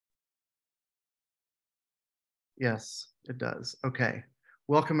Yes, it does. Okay.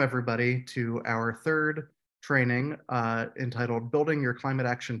 Welcome, everybody, to our third training entitled Building Your Climate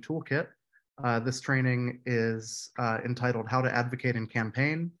Action Toolkit. This training is entitled How to Advocate and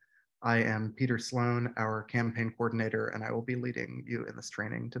Campaign. I am Peter Sloan, our campaign coordinator, and I will be leading you in this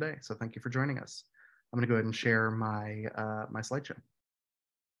training today. So thank you for joining us. I'm going to go ahead and share my, my slideshow.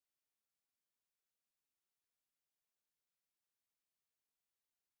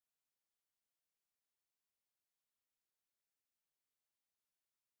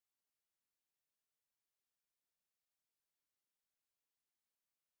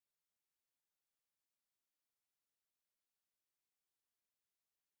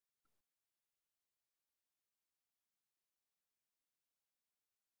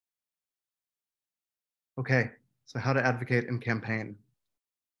 Okay, so how to advocate and campaign.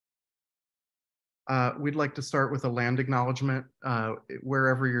 We'd like to start with a land acknowledgement.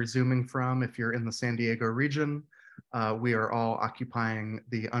 Wherever you're zooming from, if you're in the San Diego region, we are all occupying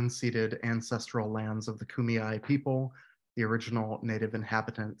the unceded ancestral lands of the Kumeyaay people, the original native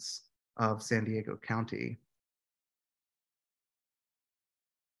inhabitants of San Diego County.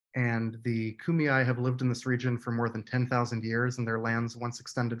 And the Kumeyaay have lived in this region for more than 10,000 years, and their lands once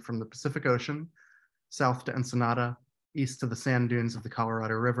extended from the Pacific Ocean, south to Ensenada, east to the sand dunes of the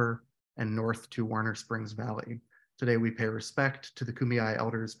Colorado River, and north to Warner Springs Valley. Today, we pay respect to the Kumeyaay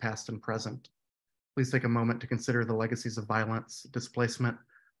elders past and present. Please take a moment to consider the legacies of violence, displacement,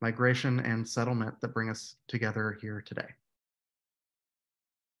 migration, and settlement that bring us together here today.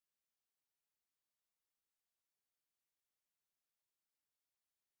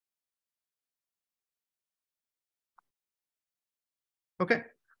 Okay,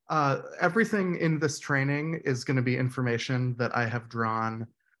 everything in this training is going to be information that I have drawn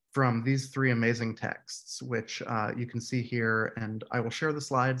from these three amazing texts, which you can see here, and I will share the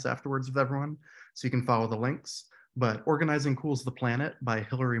slides afterwards with everyone so you can follow the links. But Organizing Cools the Planet by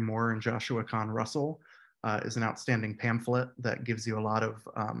Hillary Moore and Joshua Kahn Russell is an outstanding pamphlet that gives you a lot of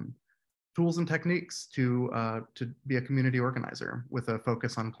tools and techniques to be a community organizer with a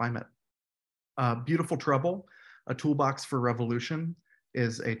focus on climate. Beautiful Trouble, A Toolbox for Revolution,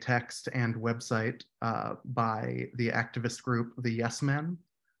 is a text and website by the activist group The Yes Men.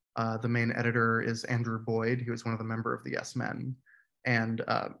 The main editor is Andrew Boyd, who is one of the members of the Yes Men. And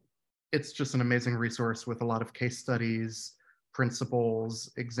it's just an amazing resource with a lot of case studies,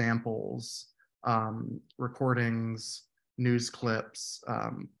 principles, examples, recordings, news clips,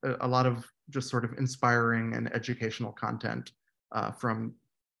 a lot of just sort of inspiring and educational content from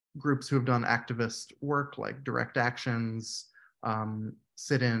groups who have done activist work like Direct Actions,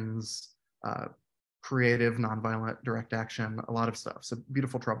 sit-ins, creative, nonviolent direct action, a lot of stuff. So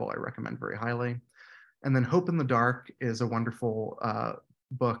Beautiful Trouble, I recommend very highly. And then Hope in the Dark is a wonderful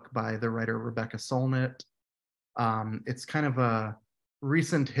book by the writer Rebecca Solnit. It's kind of a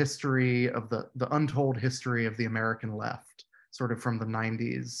recent history of the untold history of the American left, sort of from the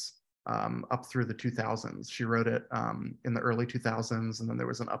 90s up through the 2000s. She wrote it in the early 2000s, and then there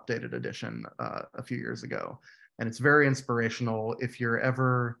was an updated edition a few years ago. And it's very inspirational if you're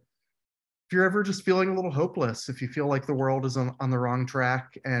ever just feeling a little hopeless, if you feel like the world is on the wrong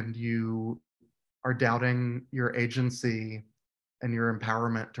track and you are doubting your agency and your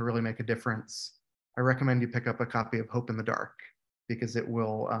empowerment to really make a difference, I recommend you pick up a copy of Hope in the Dark, because it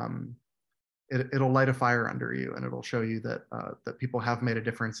will it'll light a fire under you, and it'll show you that that people have made a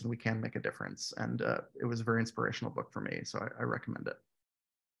difference and we can make a difference. And it was a very inspirational book for me, so I recommend it.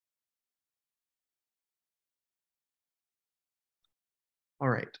 All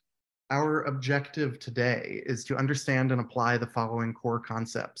right. Our objective today is to understand and apply the following core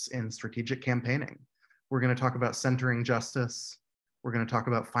concepts in strategic campaigning. We're going to talk about centering justice. We're going to talk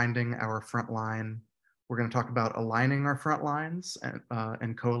about finding our front line. We're going to talk about aligning our front lines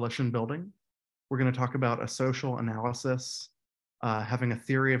and coalition building. We're going to talk about a social analysis, having a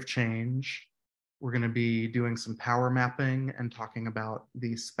theory of change. We're going to be doing some power mapping and talking about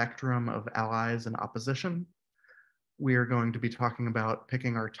the spectrum of allies and opposition. We are going to be talking about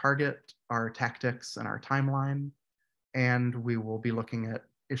picking our target, our tactics, and our timeline. And we will be looking at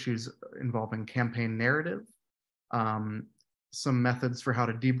issues involving campaign narrative, some methods for how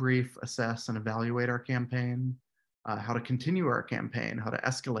to debrief, assess, and evaluate our campaign, how to continue our campaign, how to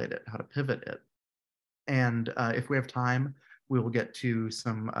escalate it, how to pivot it. And if we have time, we will get to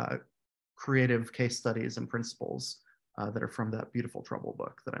some creative case studies and principles that are from that Beautiful Trouble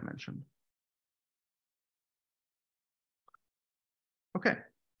book that I mentioned. Okay,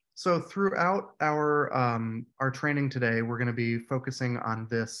 so throughout our training today, we're going to be focusing on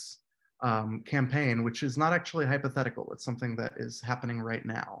this campaign, which is not actually hypothetical. It's something that is happening right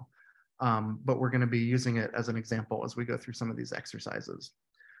now. but we're going to be using it as an example as we go through some of these exercises.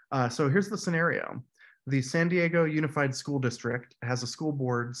 So here's the scenario. The San Diego Unified School District has a school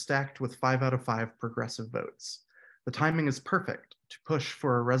board stacked with 5 out of 5 progressive votes. The timing is perfect to push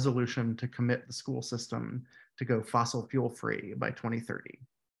for a resolution to commit the school system to go fossil fuel free by 2030.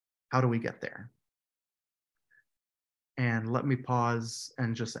 How do we get there? And let me pause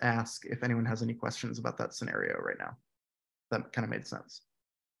and just ask if anyone has any questions about that scenario right now. That kind of made sense.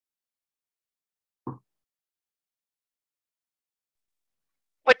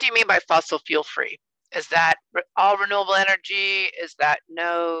 What do you mean by fossil fuel free? Is that all renewable energy? Is that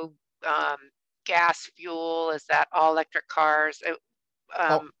no gas fuel? Is that all electric cars?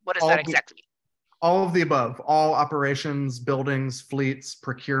 What does that exactly mean? All of the above, all operations, buildings, fleets,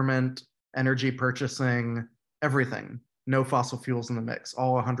 procurement, energy purchasing, everything. No fossil fuels in the mix,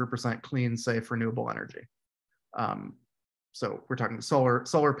 all 100% clean, safe, renewable energy. So we're talking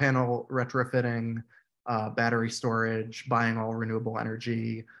solar panel retrofitting, battery storage, buying all renewable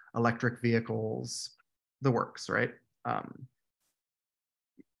energy, electric vehicles, the works, right?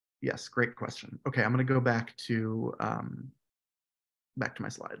 Yes, great question. Okay, I'm gonna go back to my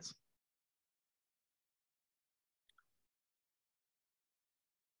slides.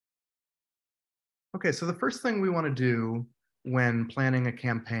 Okay, so the first thing we want to do when planning a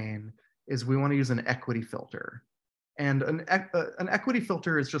campaign is we want to use an equity filter. And an equity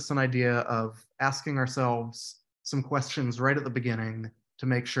filter is just an idea of asking ourselves some questions right at the beginning to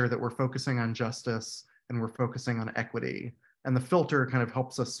make sure that we're focusing on justice and we're focusing on equity. And the filter kind of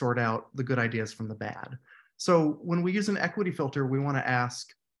helps us sort out the good ideas from the bad. So when we use an equity filter, we want to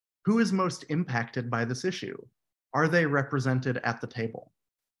ask, who is most impacted by this issue? Are they represented at the table?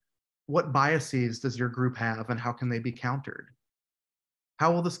 What biases does your group have and how can they be countered?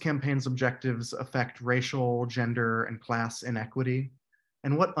 How will this campaign's objectives affect racial, gender, and class inequity?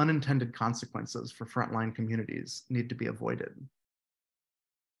 And what unintended consequences for frontline communities need to be avoided?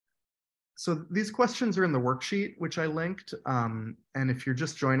 So these questions are in the worksheet, which I linked. And if you're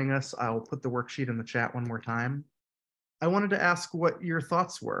just joining us, I'll put the worksheet in the chat one more time. I wanted to ask what your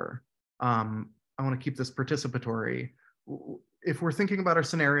thoughts were. I want to keep this participatory. If we're thinking about our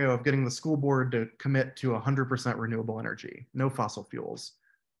scenario of getting the school board to commit to 100% renewable energy, no fossil fuels,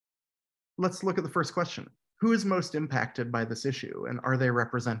 let's look at the first question. Who is most impacted by this issue and are they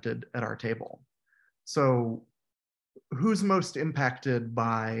represented at our table? So who's most impacted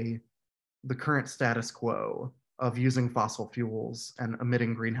by the current status quo of using fossil fuels and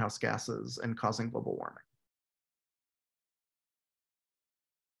emitting greenhouse gases and causing global warming?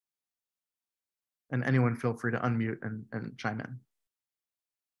 And anyone feel free to unmute and chime in.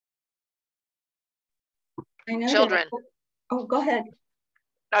 I know children. Oh, go ahead.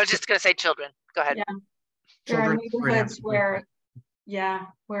 I was just going to say children. Go ahead. Yeah. There are neighborhoods where,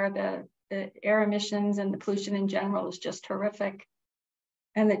 where the air emissions and the pollution in general is just horrific.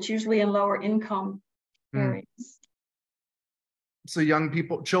 And it's usually in lower income areas. So young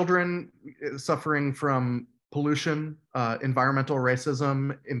people, children suffering from pollution, environmental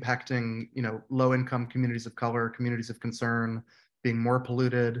racism impacting, low-income communities of color, communities of concern, being more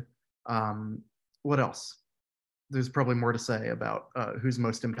polluted. What else? There's probably more to say about who's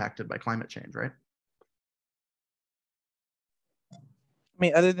most impacted by climate change, right? I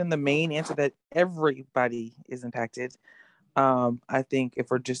mean, other than the main answer that everybody is impacted, I think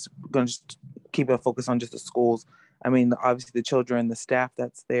if we're just going to keep a focus on just the schools, I mean, obviously the children, the staff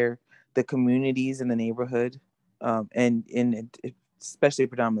that's there, the communities in the neighborhood, and especially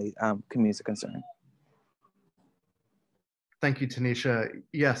predominantly communities of concern. Thank you, Tanisha.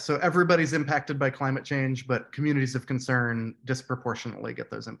 Yes, so everybody's impacted by climate change, but communities of concern disproportionately get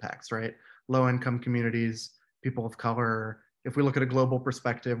those impacts, right? Low-income communities, people of color. If we look at a global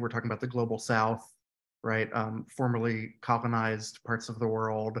perspective, we're talking about the global South, right? Formerly colonized parts of the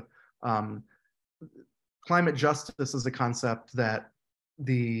world. Climate justice is a concept that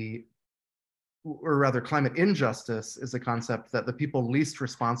climate injustice is a concept that the people least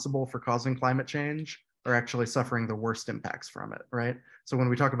responsible for causing climate change are actually suffering the worst impacts from it, right? So when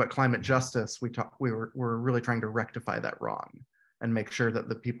we talk about climate justice, we're really trying to rectify that wrong and make sure that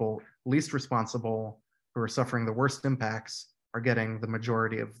the people least responsible who are suffering the worst impacts are getting the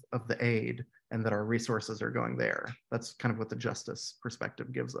majority of the aid and that our resources are going there. That's kind of what the justice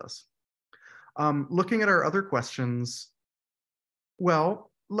perspective gives us. Looking at our other questions, well,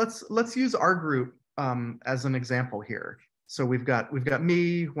 let's use our group as an example here. So we've got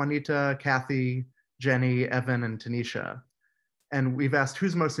me, Juanita, Kathy, Jenny, Evan, and Tanisha. And we've asked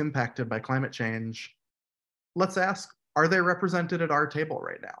who's most impacted by climate change. Let's ask, are they represented at our table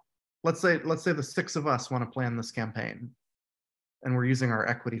right now? Let's say the 6 of us want to plan this campaign. and we're using our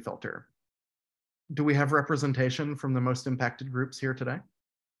equity filter. Do we have representation from the most impacted groups here today?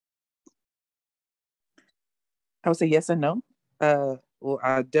 I would say yes and no. Well,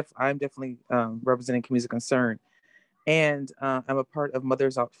 I'm definitely representing communities of concern. And I'm a part of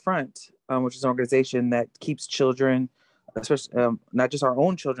Mothers Out Front, which is an organization that keeps children, especially not just our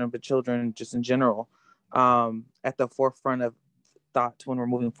own children, but children just in general, at the forefront of thought when we're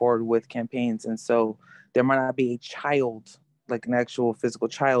moving forward with campaigns. And so there might not be a child, like an actual physical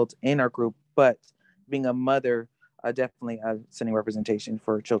child in our group, but being a mother, definitely sending representation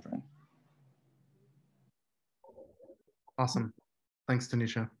for children. Awesome. Thanks,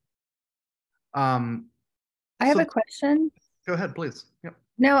 Tanisha. I have a question. Go ahead, please. Yep.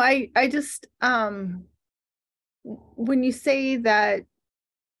 No, I just, when you say that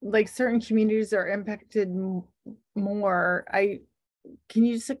like certain communities are impacted more, can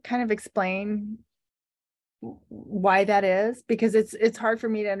you just kind of explain why that is? Because it's hard for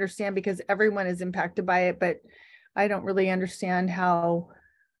me to understand because everyone is impacted by it, but I don't really understand how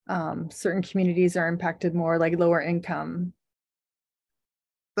certain communities are impacted more, like lower income.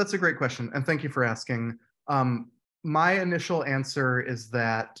 That's a great question, and thank you for asking. My initial answer is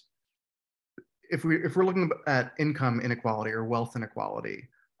that if we're looking at income inequality or wealth inequality,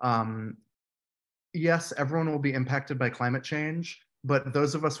 yes, everyone will be impacted by climate change, but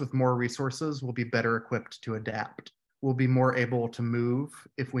those of us with more resources will be better equipped to adapt. We'll be more able to move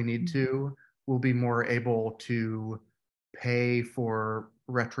if we need to. We'll be more able to pay for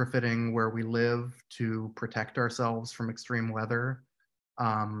retrofitting where we live to protect ourselves from extreme weather.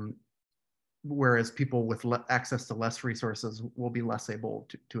 Whereas people with access to less resources will be less able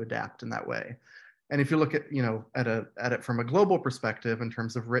to adapt in that way. And if you look at, at it from a global perspective in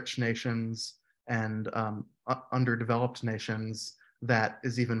terms of rich nations and underdeveloped nations, that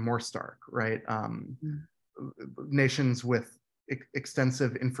is even more stark, right? Nations with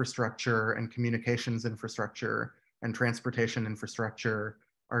extensive infrastructure and communications infrastructure and transportation infrastructure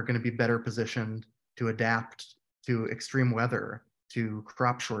are going to be better positioned to adapt to extreme weather, to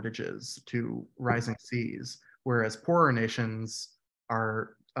crop shortages, to rising seas, whereas poorer nations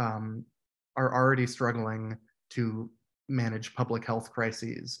are already struggling to manage public health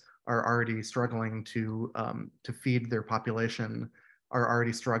crises, are already struggling to feed their population, are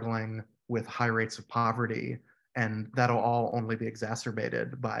already struggling with high rates of poverty, and that'll all only be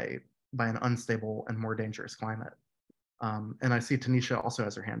exacerbated by an unstable and more dangerous climate. And I see Tanisha also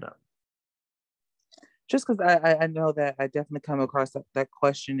has her hand up. Just because I know that I definitely come across that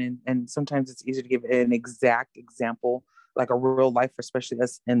question, and sometimes it's easy to give an exact example, like a real life, especially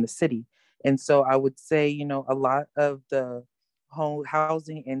us in the city. And so I would say, a lot of the home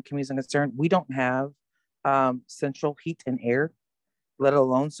housing and communities of concern, we don't have central heat and air, let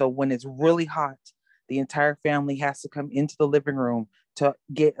alone. So when it's really hot, the entire family has to come into the living room to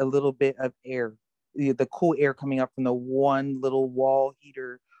get a little bit of air, the cool air coming up from the one little wall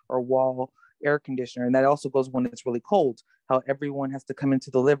heater or wall air conditioner. And that also goes when it's really cold, how everyone has to come into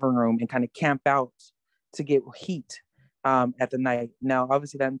the living room and kind of camp out to get heat at the night. Now,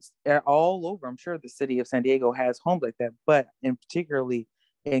 obviously that's all over. I'm sure the city of San Diego has homes like that, but in particularly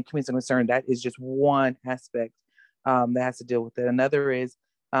in communities of concern, that is just one aspect that has to deal with it. Another is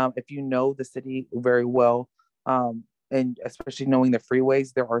if you know the city very well, and especially knowing the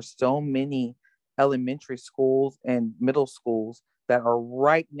freeways, there are so many elementary schools and middle schools that are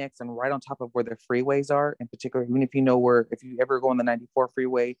right next and right on top of where the freeways are. In particular, even if you know if you ever go on the 94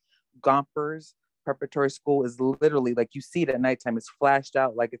 freeway, Gompers Preparatory School is literally like you see it at nighttime. It's flashed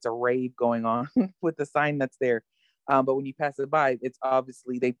out like it's a rave going on with the sign that's there. But when you pass it by, it's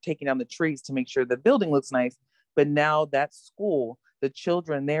obviously they've taken down the trees to make sure the building looks nice. But now that school, the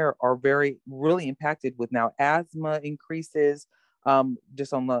children there are really impacted with now asthma increases,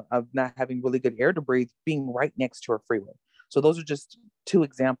 just on of not having really good air to breathe, being right next to a freeway. So those are just two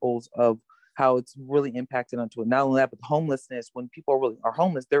examples of how it's really impacted onto it. Not only that, but homelessness. When people are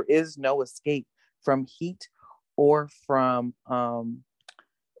homeless, there is no escape from heat or from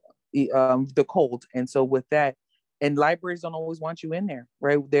the cold. And so with that, and libraries don't always want you in there,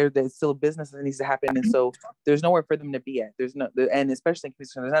 right? There's still a business that needs to happen. And so there's nowhere for them to be at. And especially in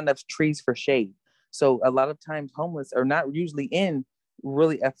there's not enough trees for shade. So a lot of times homeless are not usually in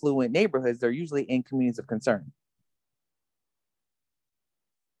really affluent neighborhoods. They're usually in communities of concern.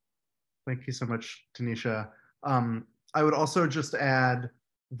 Thank you so much, Tanisha. I would also just add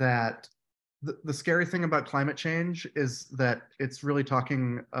that the scary thing about climate change is that it's really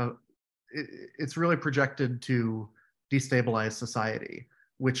it's really projected to destabilize society,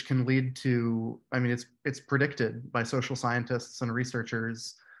 which can lead to, it's predicted by social scientists and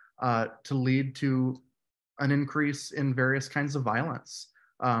researchers to lead to, an increase in various kinds of violence.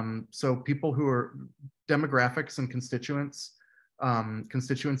 So people who are demographics and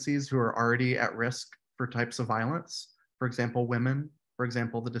constituencies who are already at risk for types of violence, for example, women, for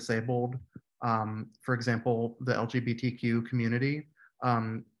example, the disabled, for example, the LGBTQ community,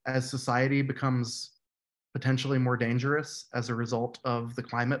 as society becomes potentially more dangerous as a result of the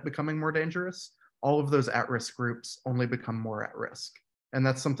climate becoming more dangerous, all of those at-risk groups only become more at risk. And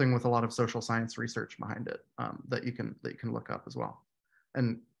that's something with a lot of social science research behind it that you can look up as well.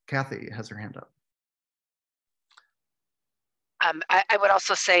 And Kathy has her hand up. I would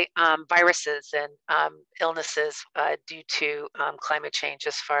also say viruses and illnesses due to climate change,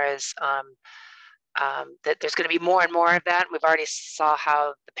 as far as that there's going to be more and more of that. We've already saw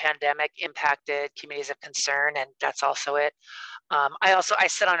how the pandemic impacted communities of concern, and that's also it. I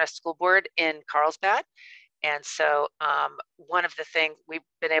sit on a school board in Carlsbad, and so one of the things we've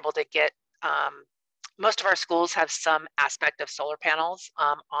been able to get, most of our schools have some aspect of solar panels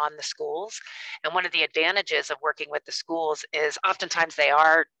on the schools. And one of the advantages of working with the schools is oftentimes they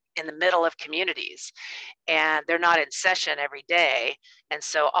are in the middle of communities and they're not in session every day. And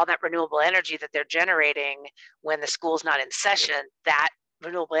so all that renewable energy that they're generating when the school's not in session, that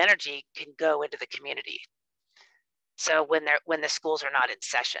renewable energy can go into the community. So when the schools are not in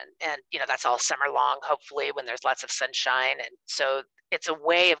session, and that's all summer long, hopefully, when there's lots of sunshine. And so it's a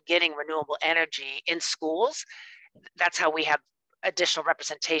way of getting renewable energy in schools. That's how we have additional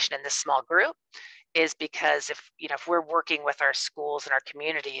representation in this small group, is because if we're working with our schools and our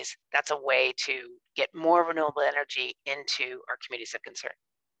communities, that's a way to get more renewable energy into our communities of concern.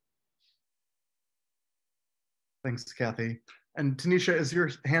 Thanks, Kathy. And Tanisha, is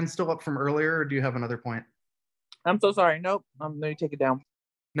your hand still up from earlier, or do you have another point? I'm so sorry. Nope. Let me take it down.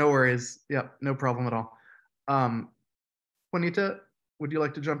 No worries. Yep, no problem at all. Juanita, would you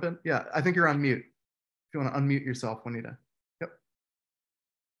like to jump in? Yeah, I think you're on mute. If you want to unmute yourself, Juanita. Yep.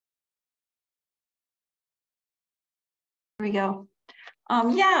 There we go.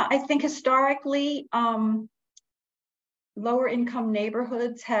 Yeah, I think historically, lower income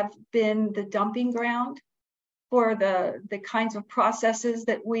neighborhoods have been the dumping ground for the kinds of processes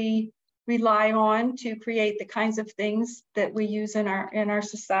that we rely on to create the kinds of things that we use in our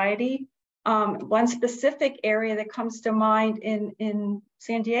society. One specific area that comes to mind in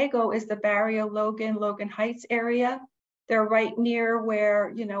San Diego is the Barrio Logan Heights area. They're right near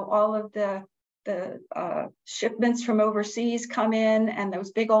where all of the shipments from overseas come in, and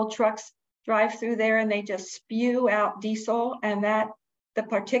those big old trucks drive through there, and they just spew out diesel, and the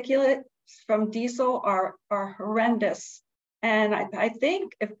particulates from diesel are horrendous. And I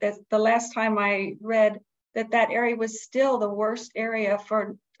think if the last time I read that area was still the worst area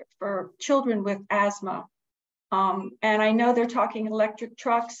for children with asthma. And I know they're talking electric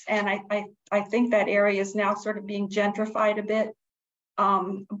trucks, and I think that area is now sort of being gentrified a bit.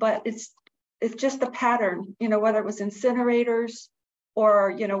 But it's just the pattern, whether it was incinerators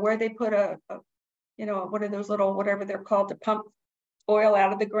or where they put what are those little, whatever they're called, to pump oil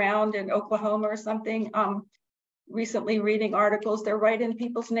out of the ground in Oklahoma or something. Recently reading articles, they're right in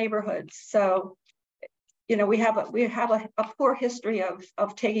people's neighborhoods. So, we have a poor history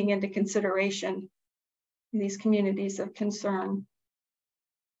of taking into consideration these communities of concern.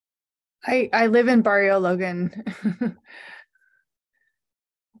 I live in Barrio Logan.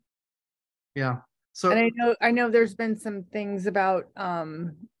 Yeah. So, and I know there's been some things about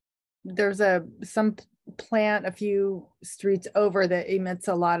there's some plant a few streets over that emits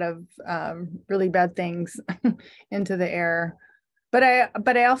a lot of really bad things into the air. But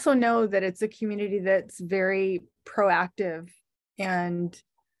I also know that it's a community that's very proactive and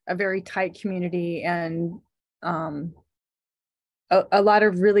a very tight community, and a lot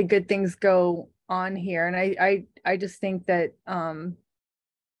of really good things go on here. And I just think that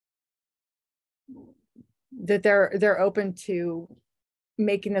that they're open to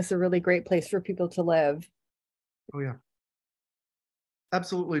making this a really great place for people to live. Oh yeah,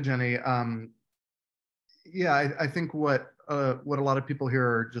 absolutely, Jenny. Yeah, I think what a lot of people here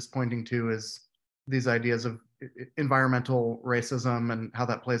are just pointing to is these ideas of environmental racism and how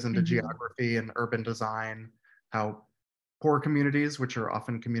that plays into geography and urban design, how poor communities, which are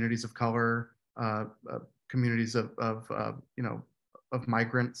often communities of color, communities of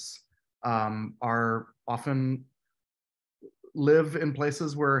migrants, are often live in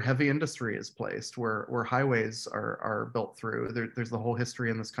places where heavy industry is placed, where highways are built through. There's the whole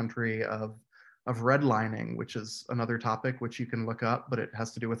history in this country of redlining, which is another topic which you can look up, but it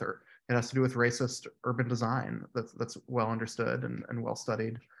has to do with racist urban design that's well understood and well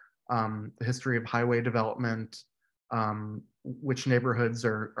studied. The history of highway development, which neighborhoods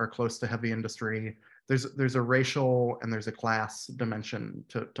are close to heavy industry, there's a racial and there's a class dimension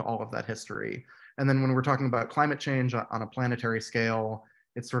to all of that history. And then when we're talking about climate change on a planetary scale,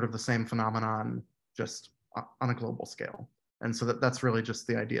 it's sort of the same phenomenon, just on a global scale. And so that's really just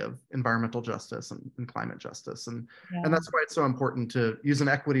the idea of environmental justice and climate justice. And that's why it's so important to use an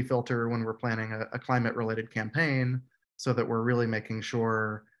equity filter when we're planning a climate related campaign, so that we're really making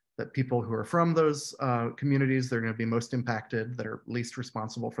sure that people who are from those communities that are going to be most impacted, that are least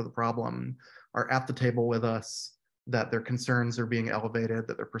responsible for the problem, are at the table with us, that their concerns are being elevated,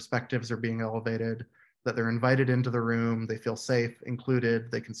 that their perspectives are being elevated, that they're invited into the room, they feel safe, included,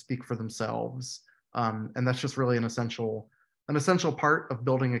 they can speak for themselves. And that's just really an essential part of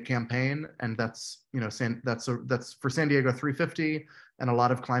building a campaign. And that's, that's for San Diego 350 and a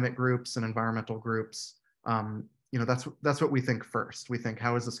lot of climate groups and environmental groups. That's what we think first. We think,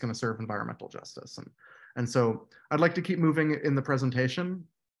 how is this going to serve environmental justice? And so I'd like to keep moving in the presentation.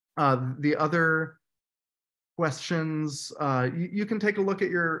 The other questions, you can take a look at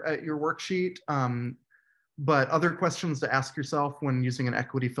your worksheet, but other questions to ask yourself when using an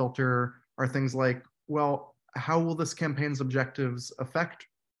equity filter are things like, well, how will this campaign's objectives affect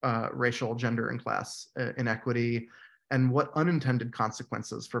racial, gender, and class inequity? And what unintended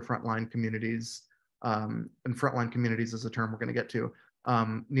consequences for frontline communities, and frontline communities is a term we're going to get to,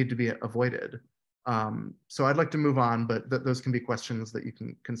 need to be avoided? So I'd like to move on, but those can be questions that you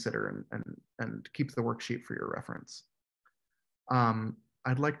can consider and keep the worksheet for your reference.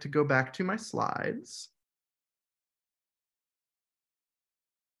 I'd like to go back to my slides.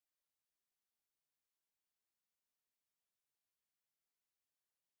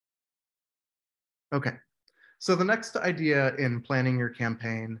 Okay, so the next idea in planning your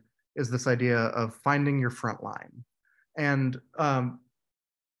campaign is this idea of finding your front line. And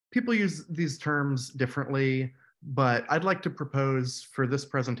people use these terms differently, but I'd like to propose for this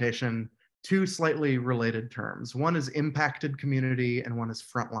presentation two slightly related terms. One is impacted community and one is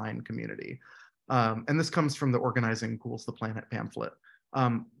frontline community. And this comes from the Organizing Cools the Planet pamphlet.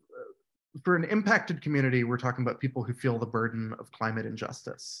 For an impacted community, we're talking about people who feel the burden of climate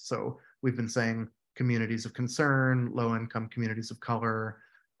injustice. So we've been saying communities of concern, low-income communities of color.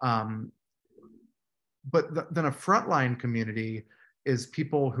 But then a frontline community is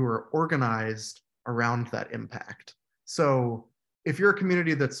people who are organized around that impact. So if you're a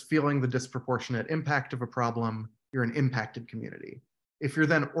community that's feeling the disproportionate impact of a problem, you're an impacted community. If you're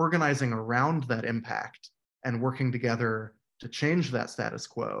then organizing around that impact and working together to change that status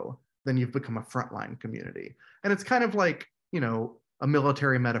quo, then you've become a frontline community. And it's kind of like, a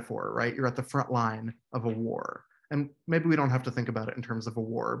military metaphor, right? You're at the front line of a war. And maybe we don't have to think about it in terms of a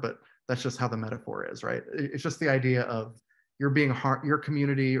war, but that's just how the metaphor is, right? It's just the idea of your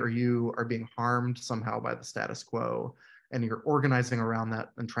community or you are being harmed somehow by the status quo, and you're organizing around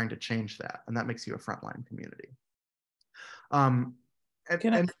that and trying to change that. And that makes you a frontline community.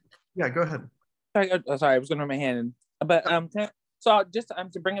 Yeah, go ahead. Sorry, I was going to raise my hand. But so just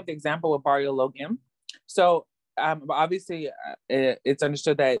to bring up the example with Barrio Logan. So obviously, it's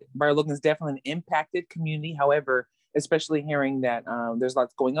understood that Barrio Logan is definitely an impacted community. However, especially hearing that there's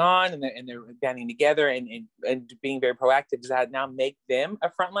lots going on and they're banding together and being very proactive, does that now make them a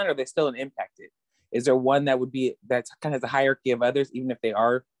frontline, or are they still an impacted? Is there one that's kind of the hierarchy of others, even if they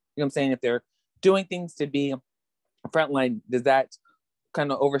are, what I'm saying, if they're doing things to be a frontline, does that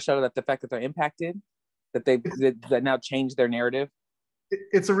kind of overshadow the fact that they're impacted, that now change their narrative?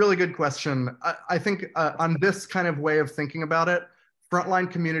 It's a really good question. I think on this kind of way of thinking about it,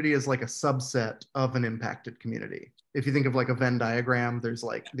 frontline community is like a subset of an impacted community. If you think of like a Venn diagram, there's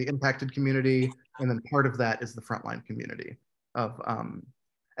like the impacted community, and then part of that is the frontline community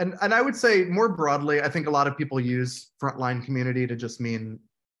and I would say more broadly, I think a lot of people use frontline community to just mean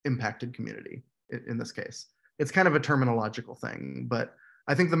impacted community in this case. It's kind of a terminological thing, but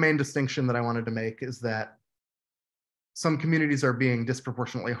I think the main distinction that I wanted to make is that some communities are being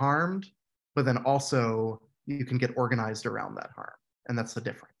disproportionately harmed, but then also you can get organized around that harm. And that's the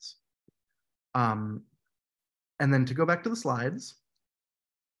difference. And then to go back to the slides,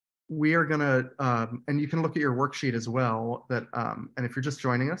 we are gonna, and you can look at your worksheet as well, and if you're just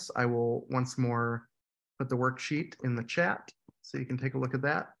joining us, I will once more put the worksheet in the chat so you can take a look at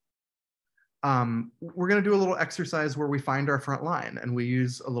that. We're gonna do a little exercise where we find our front line, and we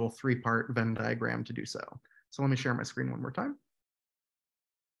use a little 3-part Venn diagram to do so. So let me share my screen one more time.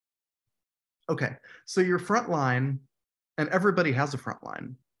 Okay, so your front line, and everybody has a front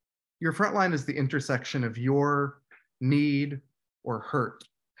line. Your front line is the intersection of your need or hurt,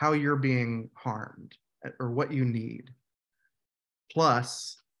 how you're being harmed, or what you need,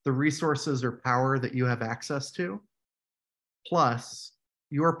 plus the resources or power that you have access to, plus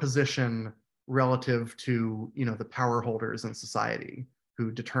your position relative to, you know, the power holders in society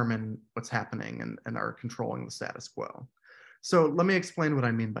who determine what's happening and are controlling the status quo. So let me explain what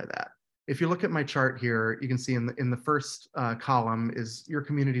I mean by that. If you look at my chart here, you can see in the first column is your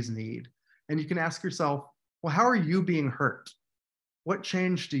community's need. And you can ask yourself, well, how are you being hurt? What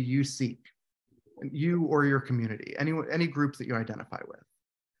change do you seek? You or your community, any group that you identify with.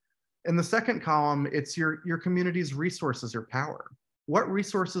 In the second column, it's your community's resources or power. What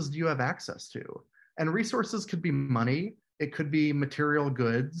resources do you have access to? And resources could be money, it could be material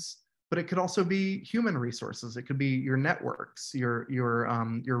goods, but it could also be human resources. It could be your networks, your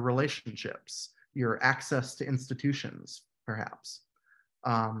relationships, your access to institutions, perhaps.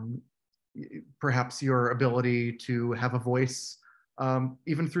 Perhaps your ability to have a voice,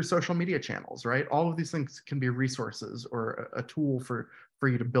 even through social media channels, right? All of these things can be resources or a tool for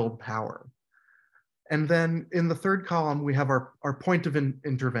you to build power. And then in the third column, we have our point of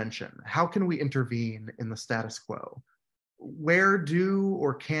intervention. How can we intervene in the status quo? Where do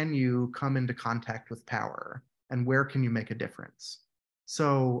or can you come into contact with power? And where can you make a difference?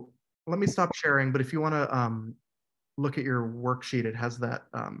 So let me stop sharing, but if you want to look at your worksheet, it has that,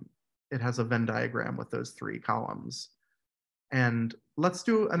 it has a Venn diagram with those three columns. And let's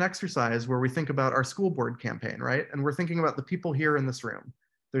do an exercise where we think about our school board campaign, right? And we're thinking about the people here in this room.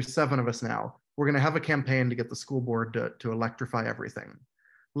 There's 7 of us now. We're going to have a campaign to get the school board to electrify everything.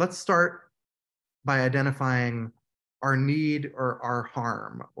 Let's start by identifying our need or our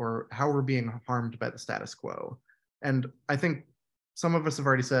harm, or how we're being harmed by the status quo. And I think some of us have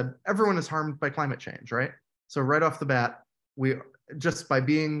already said, everyone is harmed by climate change, right? So right off the bat, we just by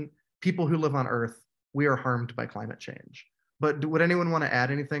being people who live on Earth, we are harmed by climate change. But would anyone want to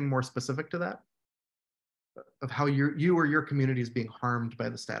add anything more specific to that? Of how you or your community is being harmed by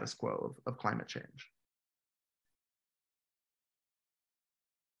the status quo of climate change?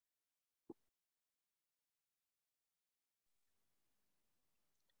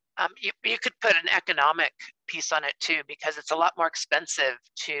 You could put an economic piece on it too, because it's a lot more expensive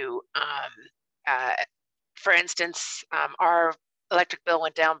to, for instance, our electric bill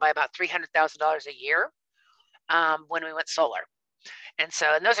went down by about $300,000 a year when we went solar. And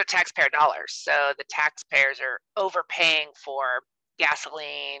those are taxpayer dollars. So the taxpayers are overpaying for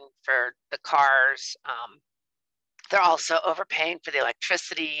gasoline, for the cars. They're also overpaying for the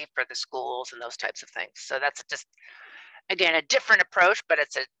electricity, for the schools and those types of things. So that's just, again, a different approach, but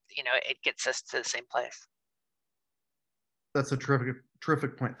it's it gets us to the same place. That's a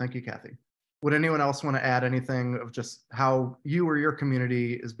terrific point. Thank you, Kathy. Would anyone else want to add anything of just how you or your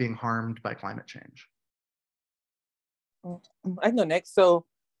community is being harmed by climate change? I can go next. So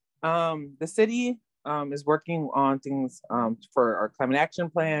the city is working on things for our climate action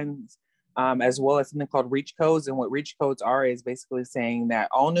plans, as well as something called REACH codes. And what REACH codes are is basically saying that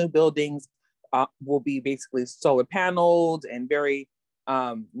all new buildings will be basically solar paneled and very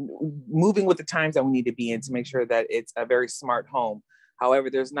moving with the times that we need to be in to make sure that it's a very smart home. However,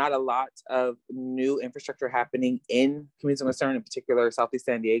 there's not a lot of new infrastructure happening in communities of concern, in particular Southeast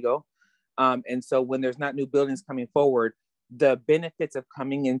San Diego. And so when there's not new buildings coming forward, the benefits of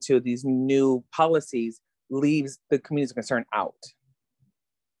coming into these new policies leaves the communities of concern out.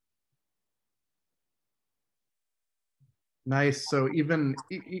 Nice. So even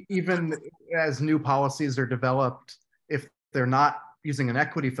as new policies are developed, if they're not using an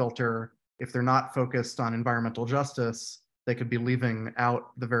equity filter, if they're not focused on environmental justice, they could be leaving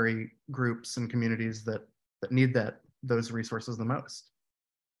out the very groups and communities that need those resources the most.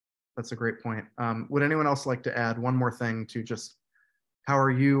 That's a great point. Would anyone else like to add one more thing to just how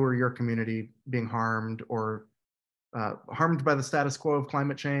are you or your community being harmed, or harmed by the status quo of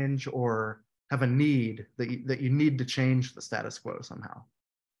climate change, or have a need that you need to change the status quo somehow?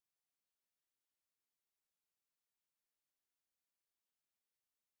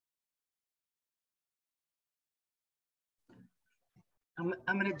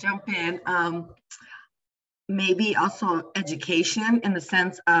 I'm going to jump in. Maybe also education, in the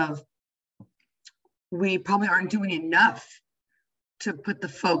sense of we probably aren't doing enough to put the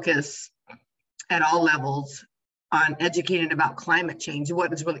focus at all levels on educating about climate change.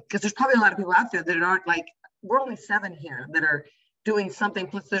 What is really, because there's probably a lot of people out there that aren't, like, we're only 7 here that are doing something,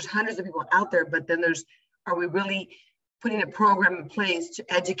 plus there's hundreds of people out there, but then are we really putting a program in place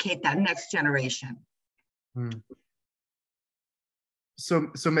to educate that next generation?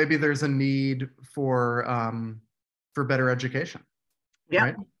 So maybe there's a need for better education. Yeah,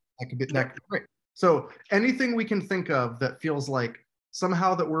 right? That could be great. So anything we can think of that feels like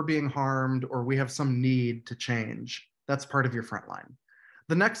somehow that we're being harmed or we have some need to change, that's part of your front line.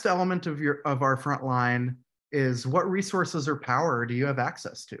 The next element of our front line is what resources or power do you have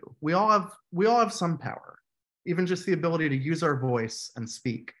access to? We all have some power, even just the ability to use our voice and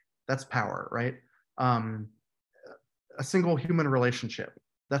speak. That's power, right? A single human relationship,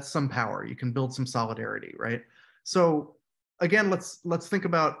 that's some power. You can build some solidarity, right? So again, let's think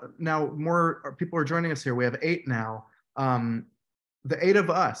about now. More people are joining us here. We have 8 now. The 8 of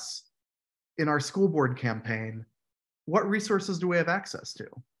us in our school board campaign, what resources do we have access to?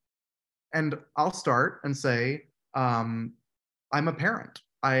 And I'll start and say, I'm a parent.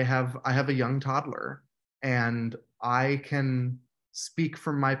 I have a young toddler, and I can speak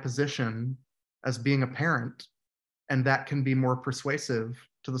from my position as being a parent, and that can be more persuasive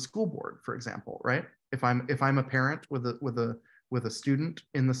to the school board, for example, right? If I'm a parent with a student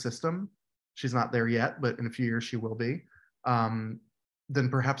in the system, she's not there yet, but in a few years she will be. Then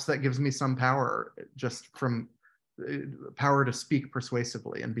perhaps that gives me some power, just from power to speak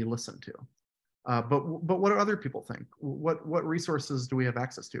persuasively and be listened to. But what do other people think? What resources do we have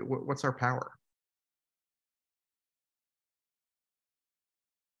access to? What's our power?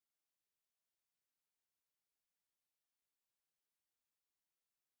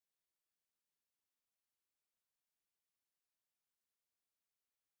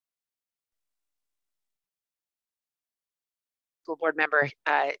 School board member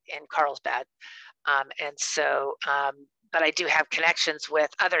in Carlsbad. But I do have connections with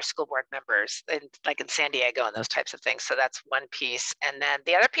other school board members, like in San Diego and those types of things. So that's one piece. And then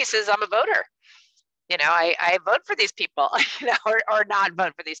the other piece is I'm a voter. I vote for these people, or not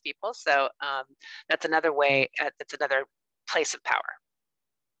vote for these people. So that's another way, that's another place of power.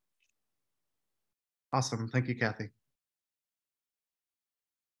 Awesome. Thank you, Kathy.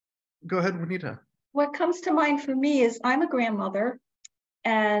 Go ahead, Juanita. What comes to mind for me is I'm a grandmother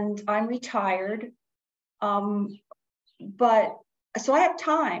and I'm retired. But so I have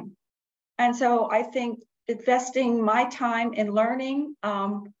time. And so I think investing my time in learning,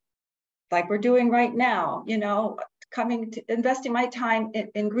 like we're doing right now, investing my time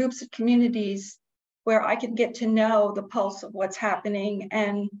in groups of communities where I can get to know the pulse of what's happening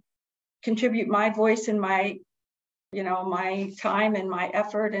and contribute my voice and my time and my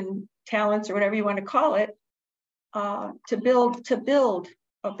effort and talents, or whatever you want to call it, to build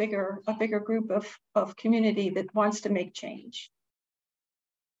a bigger group of community that wants to make change.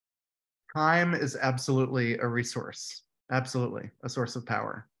 Time is absolutely a resource, absolutely a source of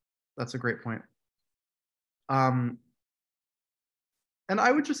power. That's a great point. And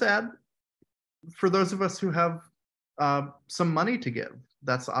I would just add, for those of us who have some money to give,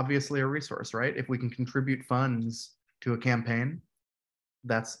 that's obviously a resource, right? If we can contribute funds to a campaign,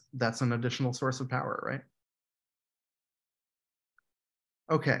 that's an additional source of power, right?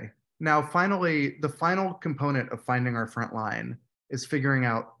 Okay, now finally, the final component of finding our front line is figuring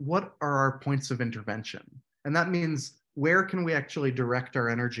out what are our points of intervention. And that means, where can we actually direct our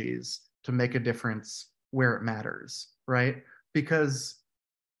energies to make a difference where it matters, right? Because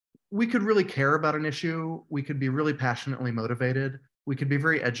we could really care about an issue, we could be really passionately motivated, we could be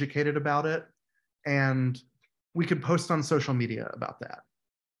very educated about it, and we could post on social media about that.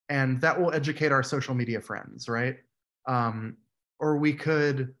 And that will educate our social media friends, right? Or we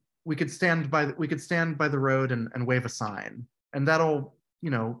could stand by the road and wave a sign, and that'll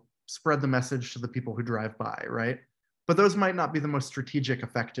spread the message to the people who drive by, right? But those might not be the most strategic,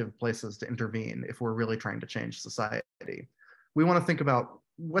 effective places to intervene if we're really trying to change society. We want to think about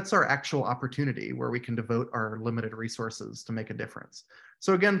what's our actual opportunity where we can devote our limited resources to make a difference.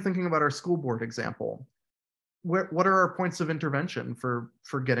 So again, thinking about our school board example, what are our points of intervention for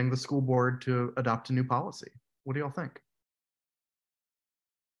getting the school board to adopt a new policy? What do y'all think?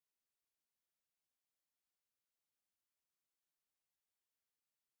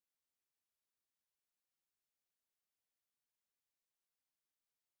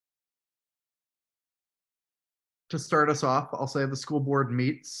 To start us off, I'll say the school board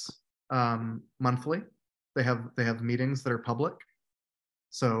meets monthly. They have meetings that are public.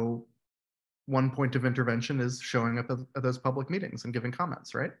 So one point of intervention is showing up at those public meetings and giving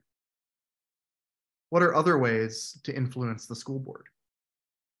comments, right? What are other ways to influence the school board?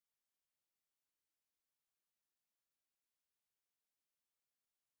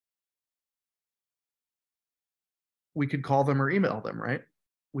 We could call them or email them, right?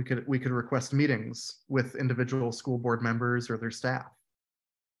 We could request meetings with individual school board members or their staff.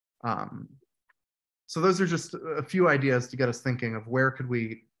 So those are just a few ideas to get us thinking of where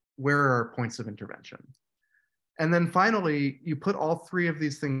are our points of intervention. And then finally, you put all 3 of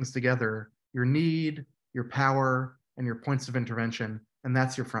these things together, your need, your power, and your points of intervention, and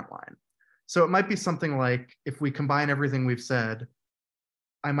that's your front line. So it might be something like, if we combine everything we've said,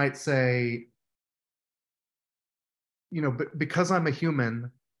 I might say, you know, because I'm a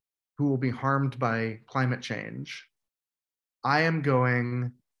human who will be harmed by climate change, I am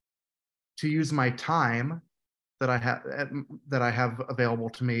going to use my time that I have available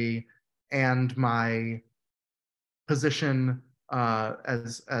to me and my position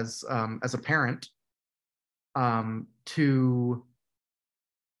as a parent to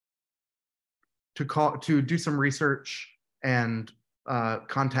do some research and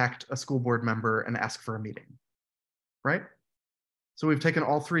contact a school board member and ask for a meeting, right? So we've taken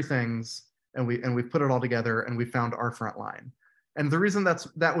all three things and we've put it all together and we found our front line. And the reason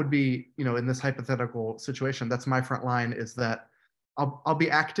that would be, you know, in this hypothetical situation, that's my front line, is that I'll be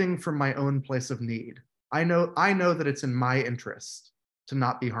acting from my own place of need. I know that it's in my interest to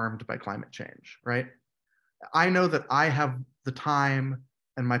not be harmed by climate change, right? I know that I have the time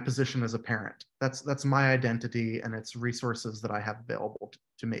and my position as a parent. That's my identity and it's resources that I have available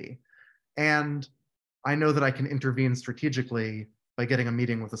to me. And I know that I can intervene strategically by getting a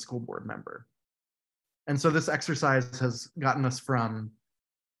meeting with a school board member. And so this exercise has gotten us from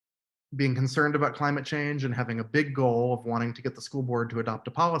being concerned about climate change and having a big goal of wanting to get the school board to adopt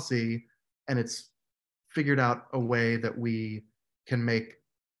a policy, and it's figured out a way that we can make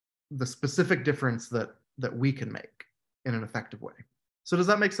the specific difference that we can make in an effective way. So does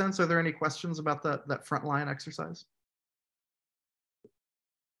that make sense? Are there any questions about that frontline exercise?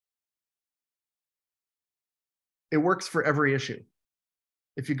 It works for every issue.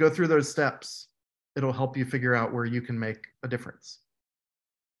 If you go through those steps, it'll help you figure out where you can make a difference.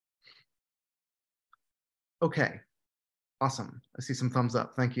 Okay, awesome. I see some thumbs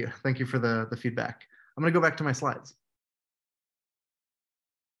up. Thank you. Thank you for the feedback. I'm gonna go back to my slides.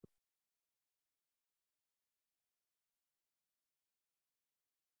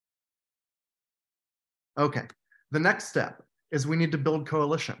 Okay, the next step is we need to build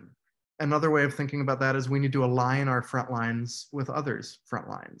coalition. Another way of thinking about that is we need to align our front lines with others' front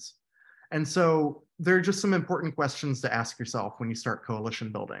lines. And so there are just some important questions to ask yourself when you start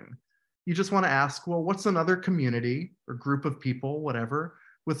coalition building. You just want to ask, well, what's another community or group of people, whatever,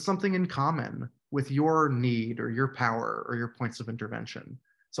 with something in common with your need or your power or your points of intervention?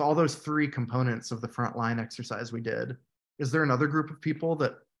 So all those three components of the frontline exercise we did, is there another group of people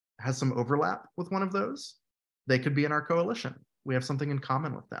that has some overlap with one of those? They could be in our coalition. We have something in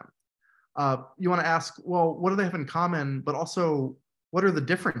common with them. You want to ask, well, what do they have in common, but also what are the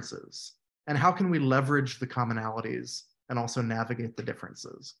differences? And how can we leverage the commonalities and also navigate the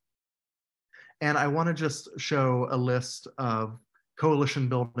differences? And I want to just show a list of coalition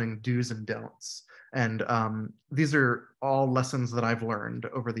building do's and don'ts. And these are all lessons that I've learned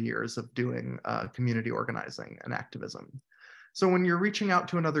over the years of doing community organizing and activism. So when you're reaching out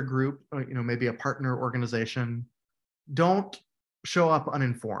to another group, you know, maybe a partner organization, don't show up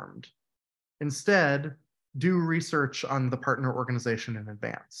uninformed. Instead, do research on the partner organization in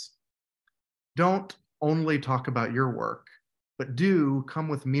advance. Don't only talk about your work, but do come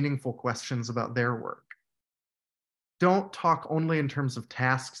with meaningful questions about their work. Don't talk only in terms of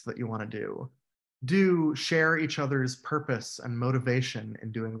tasks that you want to do. Do share each other's purpose and motivation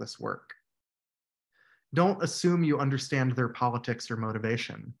in doing this work. Don't assume you understand their politics or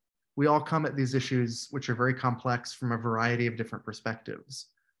motivation. We all come at these issues, which are very complex, from a variety of different perspectives.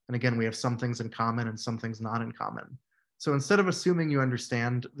 And again, we have some things in common and some things not in common. So instead of assuming you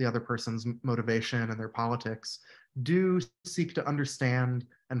understand the other person's motivation and their politics, do seek to understand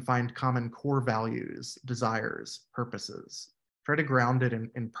and find common core values, desires, purposes. Try to ground it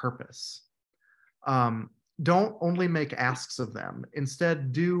in purpose. Don't only make asks of them.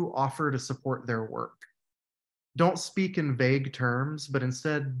 Instead, do offer to support their work. Don't speak in vague terms, but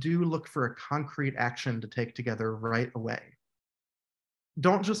instead do look for a concrete action to take together right away.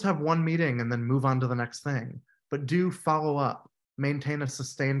 Don't just have one meeting and then move on to the next thing, but do follow up, maintain a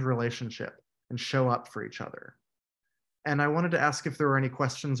sustained relationship, and show up for each other. And I wanted to ask if there were any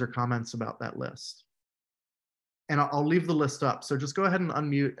questions or comments about that list. And I'll leave the list up, so just go ahead and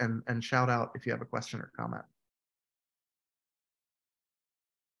unmute and shout out if you have a question or comment.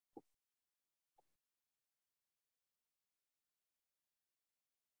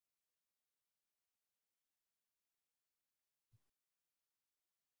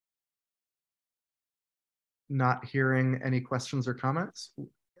 Not hearing any questions or comments.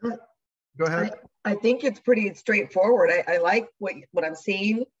 Go ahead. I think it's pretty straightforward. I like what I'm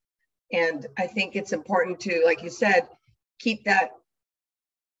seeing. And I think it's important to, like you said, keep that,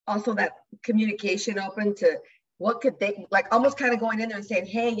 also that communication open to what could they, like almost kind of going in there and saying,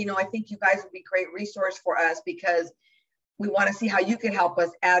 hey, you know, I think you guys would be a great resource for us because we want to see how you can help us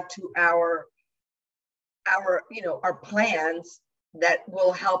add to our you know, our plans that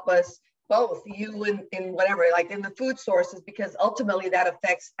will help us both you and whatever, like in the food sources, because ultimately that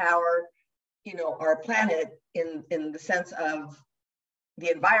affects our, you know, our planet in the sense of the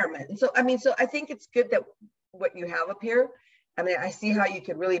environment. And so, I mean, so I think it's good that what you have up here, I mean, I see how you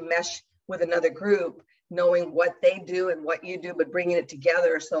could really mesh with another group, knowing what they do and what you do, but bringing it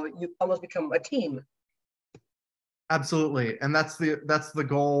together so you almost become a team. Absolutely. And that's the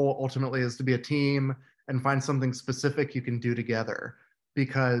goal ultimately, is to be a team and find something specific you can do together,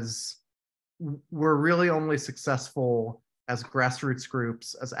 because we're really only successful as grassroots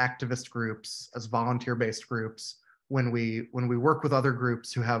groups, as activist groups, as volunteer-based groups, when we work with other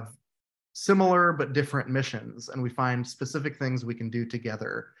groups who have similar but different missions, and we find specific things we can do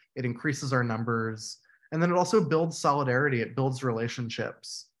together. It increases our numbers, and then it also builds solidarity. It builds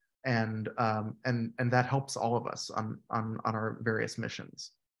relationships, and that helps all of us on our various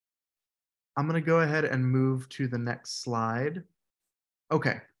missions. I'm going to go ahead and move to the next slide.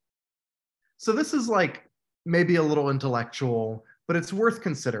 Okay. So this is like maybe a little intellectual, but it's worth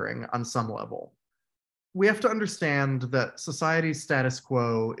considering on some level. We have to understand that society's status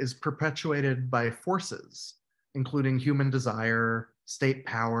quo is perpetuated by forces, including human desire, state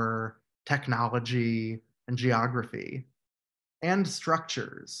power, technology, and geography, and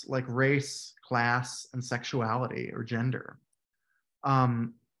structures like race, class, and sexuality or gender.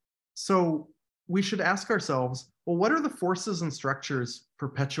 So we should ask ourselves, well, what are the forces and structures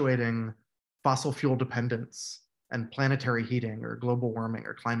perpetuating fossil fuel dependence and planetary heating or global warming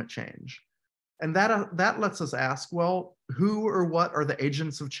or climate change? And that lets us ask, well, who or what are the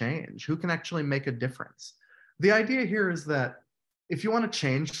agents of change? Who can actually make a difference? The idea here is that if you want to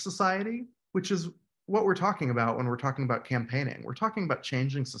change society, which is what we're talking about when we're talking about campaigning, we're talking about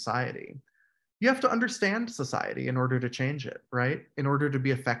changing society. You have to understand society in order to change it, right? In order to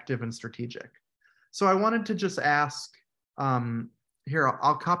be effective and strategic. So I wanted to just ask, here,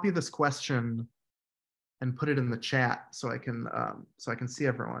 I'll copy this question and put it in the chat so I can see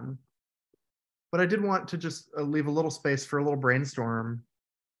everyone. But I did want to just leave a little space for a little brainstorm.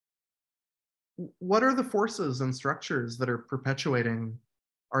 What are the forces and structures that are perpetuating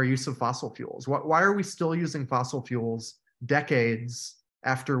our use of fossil fuels? Why are we still using fossil fuels decades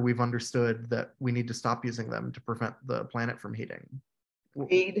after we've understood that we need to stop using them to prevent the planet from heating?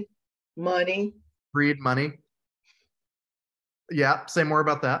 Greed, money. Greed, money. Yeah, say more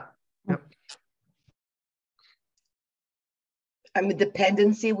about that. Yep. I mean,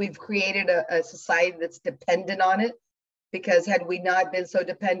 dependency. We've created a society that's dependent on it, because had we not been so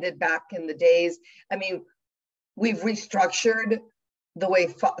dependent back in the days, I mean, we've restructured the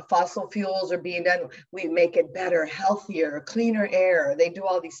way fossil fuels are being done. We make it better, healthier, cleaner air. They do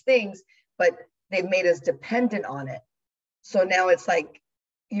all these things, but they've made us dependent on it. So now it's like,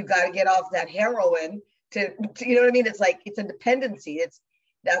 you got to get off that heroin to, you know what I mean? It's like, it's a dependency.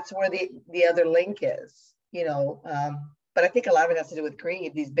 That's where the other link is, you know. But I think a lot of it has to do with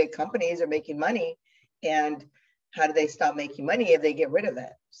greed. These big companies are making money, and how do they stop making money if they get rid of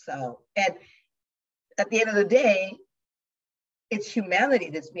it? So, and at the end of the day, it's humanity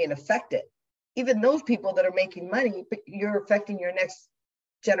that's being affected. Even those people that are making money, but you're affecting your next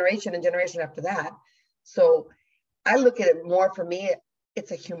generation and generation after that. So I look at it more, for me,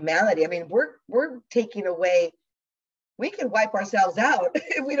 it's a humanity. I mean, we're taking away, we can wipe ourselves out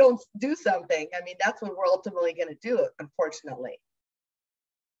if we don't do something. I mean, that's what we're ultimately going to do, unfortunately.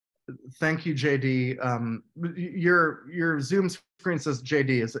 Thank you, JD. Your Zoom screen says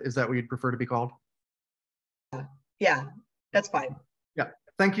JD. Is that what you'd prefer to be called? Yeah, that's fine. Yeah.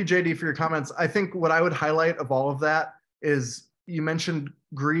 Thank you, JD, for your comments. I think what I would highlight of all of that is you mentioned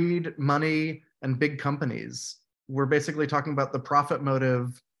greed, money, and big companies. We're basically talking about the profit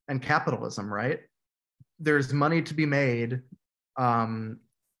motive and capitalism, right? There's money to be made in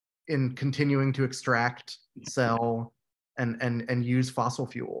continuing to extract, sell, and use fossil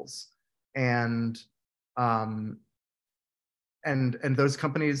fuels, and those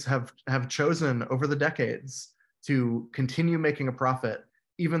companies have chosen over the decades to continue making a profit,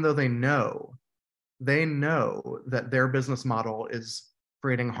 even though they know that their business model is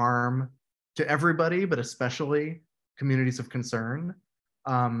creating harm to everybody, but especially communities of concern,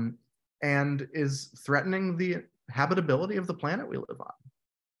 and is threatening the habitability of the planet we live on.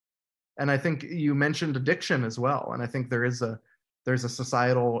 And I think you mentioned addiction as well, and I think there's a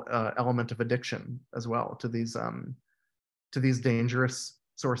societal element of addiction as well to these dangerous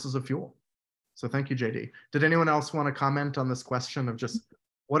sources of fuel. So thank you, JD. Did anyone else want to comment on this question of just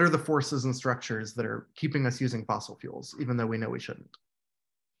what are the forces and structures that are keeping us using fossil fuels, even though we know we shouldn't?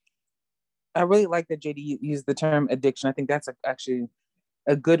 I really like that JD used the term addiction. I think that's actually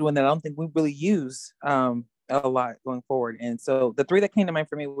a good one that I don't think we really use a lot going forward. And so the three that came to mind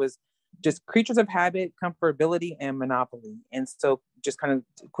for me was just creatures of habit, comfortability, and monopoly. And so just kind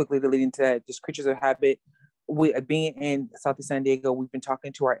of quickly relating to that, just creatures of habit, we being in Southeast San Diego, we've been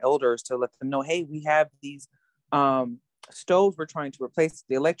talking to our elders to let them know, hey, we have these stoves we're trying to replace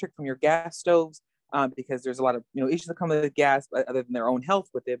the electric from your gas stoves, because there's a lot of issues that come with gas, other than their own health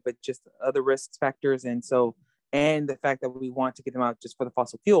with it, but just other risk factors. And so, and the fact that we want to get them out just for the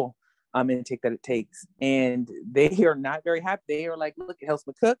fossil fuel intake that it takes. And they are not very happy. They are like, look, it helps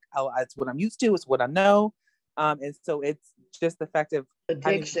me cook. It's what I'm used to. It's what I know. And so it's just the fact of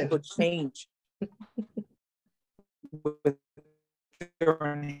addiction. Having people change with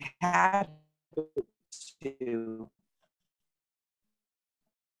their habit to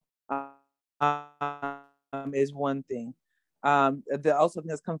is one thing. The also thing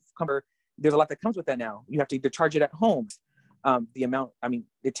that's come there's a lot that comes with that now. You have to either charge it at home. The amount,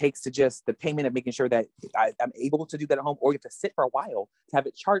 it takes to just the payment of making sure that I'm able to do that at home, or you have to sit for a while to have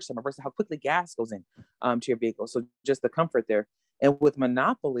it charged somewhere versus how quickly gas goes in to your vehicle. So just the comfort there. And with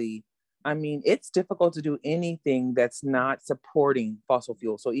monopoly, it's difficult to do anything that's not supporting fossil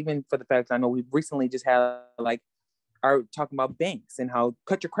fuel. So even for the fact that I know we've recently just had are talking about banks and how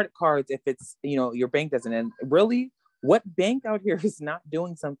cut your credit cards if it's, your bank doesn't. And really, what bank out here is not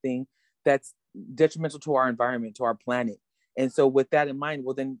doing something that's detrimental to our environment, to our planet? And so with that in mind,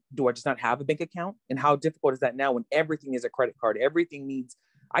 well, then do I just not have a bank account? And how difficult is that now when everything is a credit card? Everything needs,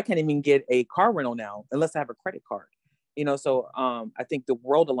 I can't even get a car rental now unless I have a credit card. So I think the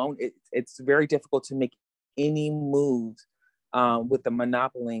world alone, it's very difficult to make any moves with the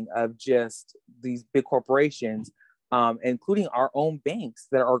monopoly of just these big corporations, including our own banks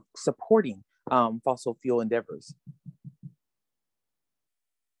that are supporting fossil fuel endeavors.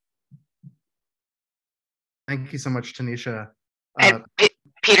 Thank you so much, Tanisha. And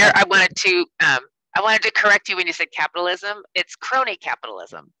Peter, I wanted to correct you when you said capitalism. It's crony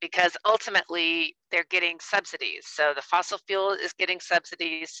capitalism, because ultimately they're getting subsidies. So the fossil fuel is getting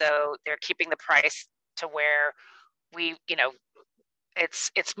subsidies, so they're keeping the price to where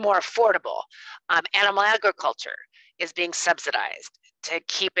it's more affordable. Animal agriculture is being subsidized to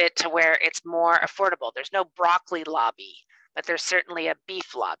keep it to where it's more affordable. There's no broccoli lobby, but there's certainly a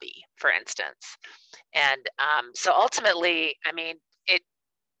beef lobby, for instance. And so ultimately,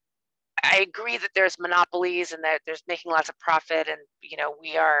 I agree that there's monopolies and that there's making lots of profit, and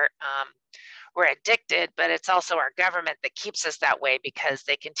we're addicted, but it's also our government that keeps us that way, because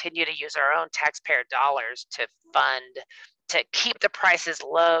they continue to use our own taxpayer dollars to keep the prices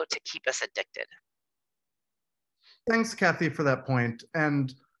low, to keep us addicted. Thanks, Kathy, for that point.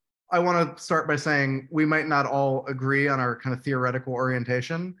 And I want to start by saying we might not all agree on our kind of theoretical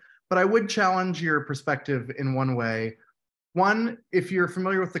orientation, but I would challenge your perspective in one way. One, if you're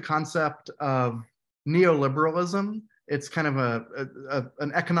familiar with the concept of neoliberalism, it's kind of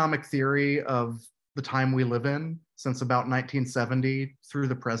an economic theory of the time we live in, since about 1970 through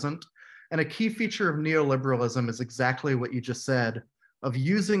the present. And a key feature of neoliberalism is exactly what you just said, of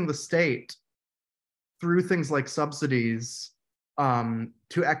using the state through things like subsidies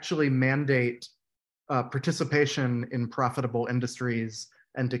to actually mandate participation in profitable industries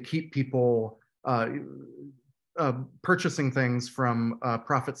and to keep people purchasing things from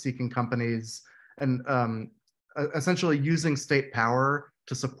profit-seeking companies, and essentially using state power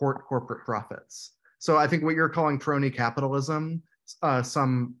to support corporate profits. So I think what you're calling crony capitalism,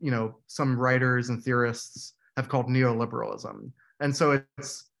 some writers and theorists have called neoliberalism. And so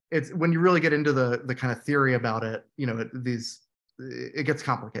it's when you really get into the kind of theory about it, it gets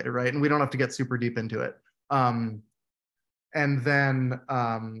complicated, right? And we don't have to get super deep into it. And then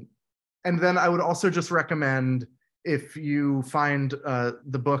I would also just recommend, if you find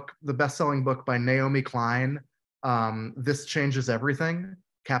the best-selling book by Naomi Klein, This Changes Everything,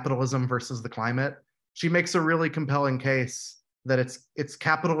 Capitalism versus the Climate. She makes a really compelling case that it's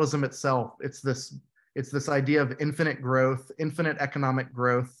capitalism itself. It's this idea of infinite growth, infinite economic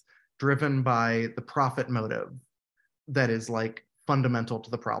growth driven by the profit motive that is like fundamental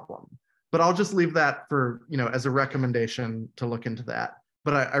to the problem. But I'll just leave that for, as a recommendation to look into that.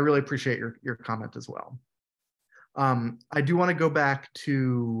 But I really appreciate your comment as well. I do want to go back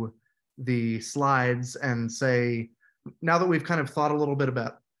to the slides and say, now that we've kind of thought a little bit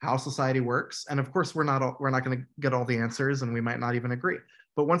about how society works, and of course we're not going to get all the answers, and we might not even agree.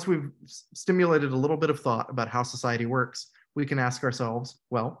 But once we've stimulated a little bit of thought about how society works, we can ask ourselves,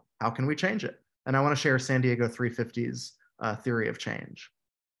 well, how can we change it? And I want to share San Diego 350's theory of change.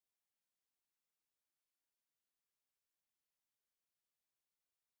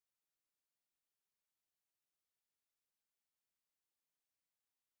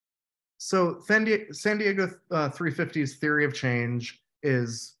 So San Diego 350's theory of change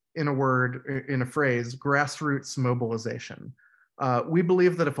is in a word, in a phrase, grassroots mobilization. We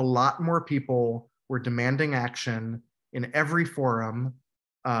believe that if a lot more people were demanding action in every forum,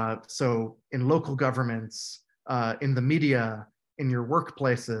 so in local governments, in the media, in your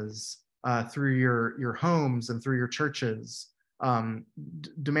workplaces, through your homes and through your churches,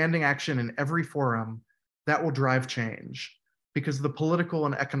 demanding action in every forum, that will drive change, because the political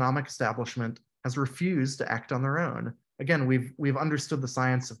and economic establishment has refused to act on their own. Again, we've understood the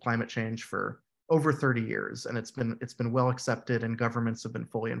science of climate change for over 30 years, and it's been well accepted, and governments have been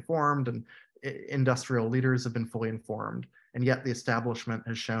fully informed, and industrial leaders have been fully informed, and yet the establishment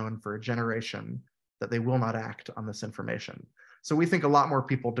has shown for a generation that they will not act on this information. So we think a lot more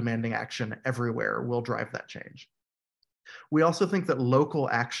people demanding action everywhere will drive that change. We also think that local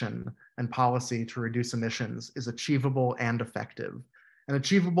action and policy to reduce emissions is achievable and effective. And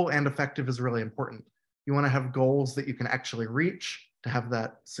achievable and effective is really important. You want to have goals that you can actually reach to have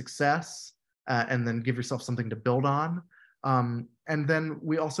that success, and then give yourself something to build on. And then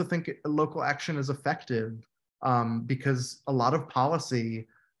we also think local action is effective because a lot of policy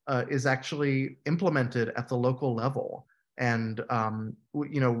is actually implemented at the local level. And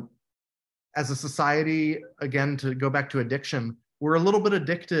as a society, again, to go back to addiction, we're a little bit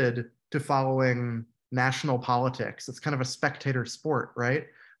addicted to following national politics. It's kind of a spectator sport, right?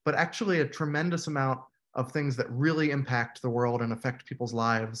 But actually a tremendous amount of things that really impact the world and affect people's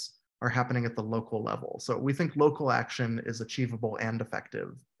lives are happening at the local level. So we think local action is achievable and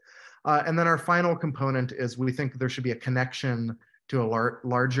effective. And then our final component is we think there should be a connection to a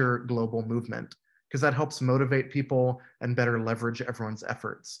larger global movement, because that helps motivate people and better leverage everyone's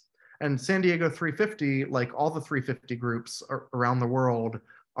efforts. And San Diego 350, like all the 350 groups around the world,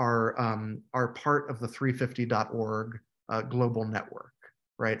 are part of the 350.org global network,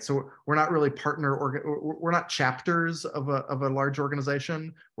 right? So we're not really we're not chapters of a large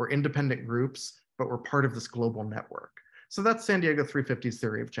organization. We're independent groups, but we're part of this global network. So that's San Diego 350's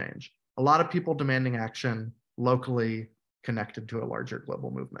theory of change. A lot of people demanding action locally connected to a larger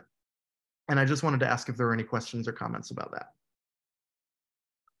global movement. And I just wanted to ask if there were any questions or comments about that.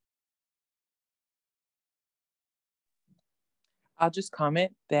 I'll just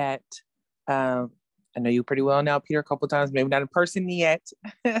comment that I know you pretty well now, Peter, a couple of times, maybe not in person yet,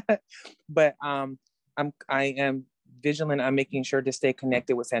 but I am vigilant on making sure to stay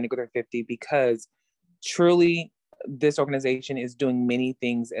connected with San Diego 350, because truly this organization is doing many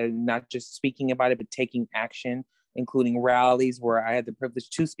things, and not just speaking about it, but taking action, including rallies where I had the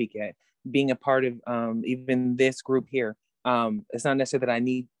privilege to speak at, being a part of even this group here. It's not necessarily that I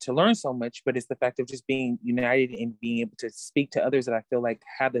need to learn so much, but it's the fact of just being united and being able to speak to others that I feel like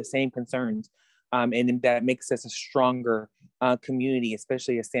have the same concerns. And that makes us a stronger community,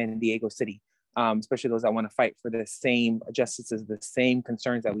 especially as San Diego City, especially those that want to fight for the same justices, the same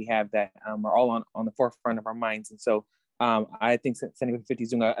concerns that we have that are all on the forefront of our minds. And so I think San Diego 350 is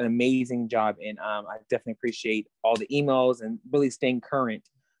doing an amazing job. And I definitely appreciate all the emails and really staying current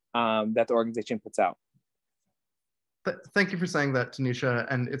that the organization puts out. Thank you for saying that, Tanisha,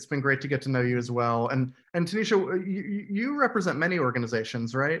 and it's been great to get to know you as well. And Tanisha, you represent many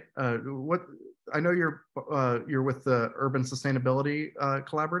organizations, right? I know you're with the Urban Sustainability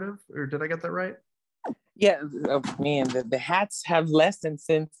Collaborative, or did I get that right? Yeah, man, the hats have lessened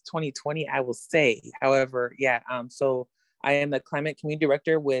since 2020, I will say. However, yeah, so I am the Climate Community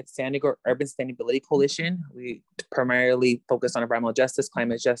Director with San Diego Urban Sustainability Coalition. We primarily focus on environmental justice,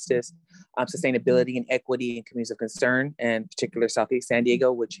 climate justice, sustainability and equity in communities of concern, and in particular Southeast San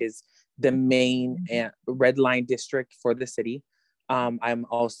Diego, which is the main red line district for the city. I'm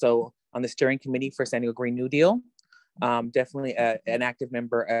also on the steering committee for San Diego Green New Deal. Definitely an active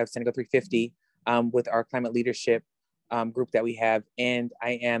member of San Diego 350 with our climate leadership group that we have. And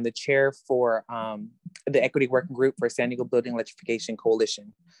I am the chair for the equity working group for San Diego Building Electrification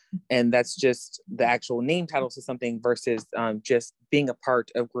Coalition. And that's just the actual name title to something versus just being a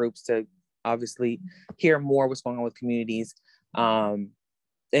part of groups to obviously hear more what's going on with communities. And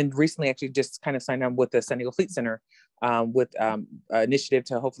recently actually just kind of signed on with the San Diego Fleet Center with an initiative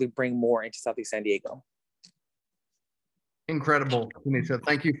to hopefully bring more into Southeast San Diego. Incredible, Tanisha.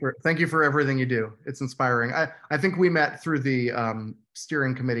 Thank you for everything you do. It's inspiring. I think we met through the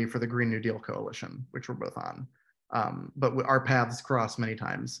steering committee for the Green New Deal Coalition, which we're both on, but our paths cross many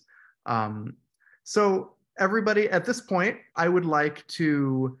times. So everybody, at this point, I would like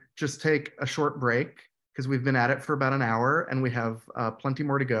to just take a short break because we've been at it for about an hour and we have plenty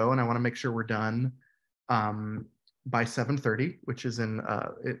more to go, and I want to make sure we're done by 7:30, which is in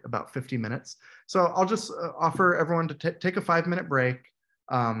about 50 minutes. So I'll just offer everyone to take a 5-minute break.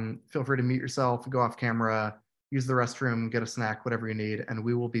 Feel free to mute yourself, go off camera, use the restroom, get a snack, whatever you need, and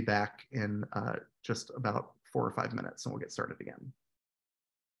we will be back in just about 4 or 5 minutes, and we'll get started again.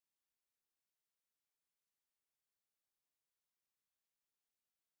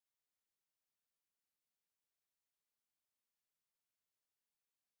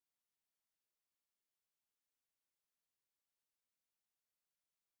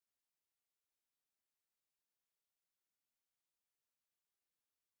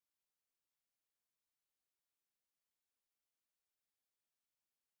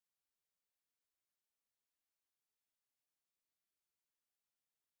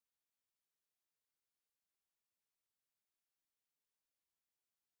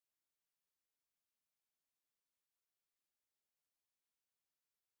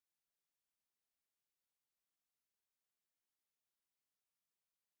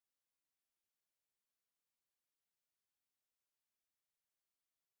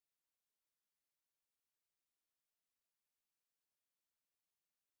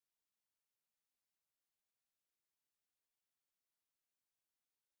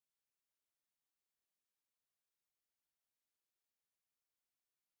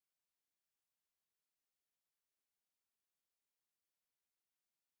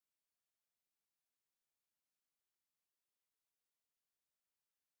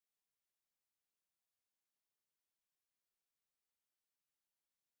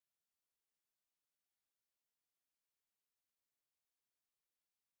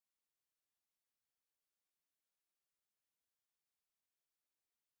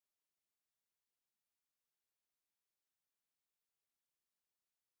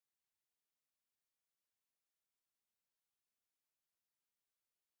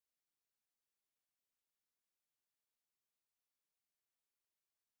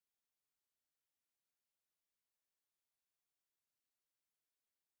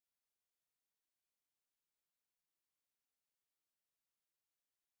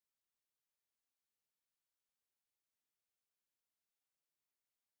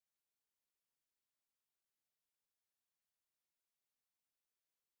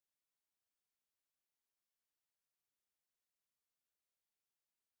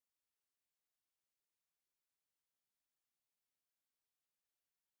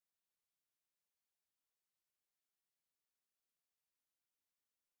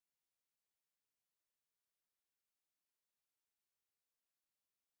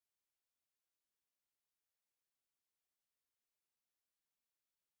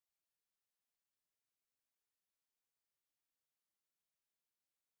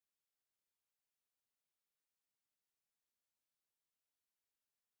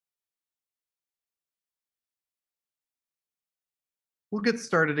 We'll get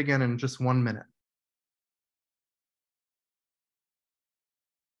started again in just 1 minute.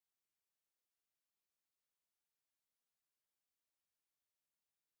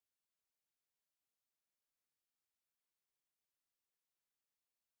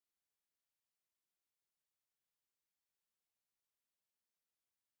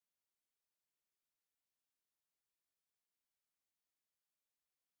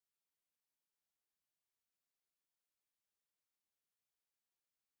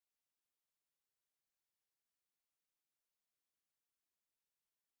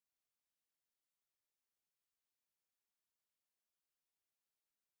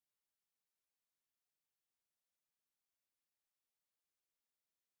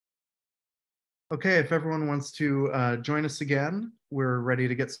 Okay, if everyone wants to join us again, we're ready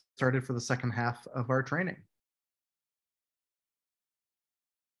to get started for the second half of our training.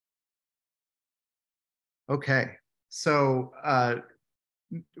 Okay, so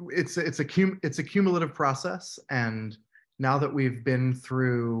it's a cumulative process, and now that we've been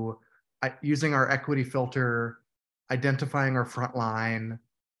through using our equity filter, identifying our front line,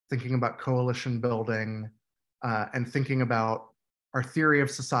 thinking about coalition building, and thinking about our theory of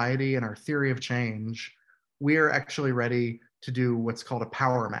society and our theory of change, we are actually ready to do what's called a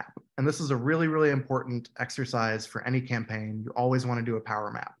power map. And this is a really, really important exercise for any campaign. You always want to do a power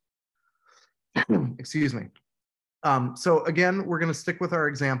map. Excuse me. So again, we're going to stick with our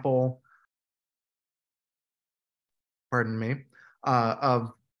example, pardon me,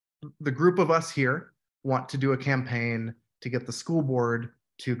 of the group of us here want to do a campaign to get the school board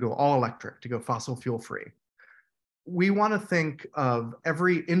to go all electric, to go fossil fuel free. We want to think of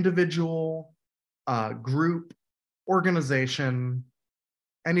every individual, group, organization,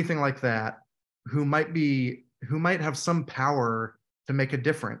 anything like that, who might have some power to make a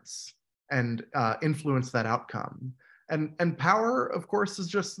difference and influence that outcome. And power, of course, is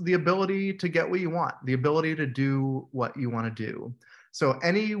just the ability to get what you want, the ability to do what you want to do. So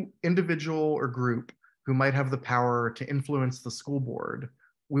any individual or group who might have the power to influence the school board,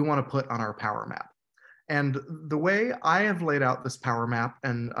 we want to put on our power map. And the way I have laid out this power map,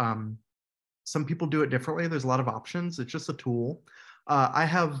 and some people do it differently, there's a lot of options, it's just a tool. I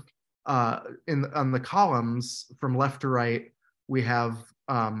have on the columns from left to right, we have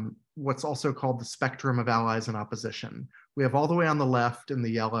what's also called the spectrum of allies in opposition. We have all the way on the left in the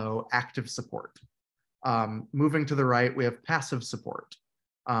yellow, active support. Moving to the right, we have passive support.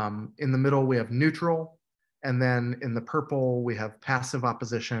 In the middle, we have neutral. And then in the purple, we have passive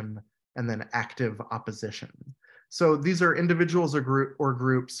opposition and then active opposition. So these are individuals or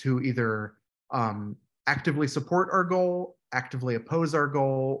groups who either actively support our goal, actively oppose our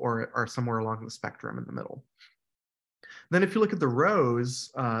goal, or are somewhere along the spectrum in the middle. Then if you look at the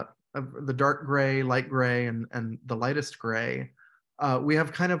rows, the dark gray, light gray, and the lightest gray, we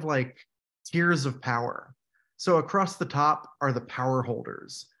have kind of like tiers of power. So across the top are the power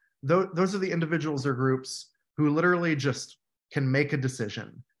holders. Those are the individuals or groups who literally just can make a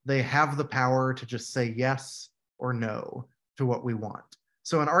decision. They have the power to just say yes or no to what we want.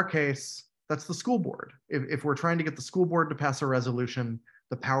 So in our case, that's the school board. If we're trying to get the school board to pass a resolution,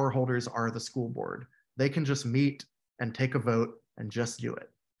 the power holders are the school board. They can just meet and take a vote and just do it.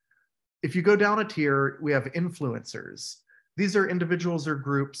 If you go down a tier, we have influencers. These are individuals or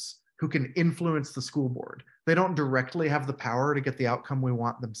groups who can influence the school board. They don't directly have the power to get the outcome we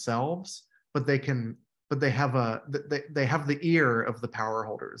want themselves, but they have the ear of the power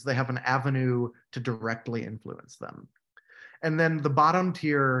holders. They have an avenue to directly influence them. And then the bottom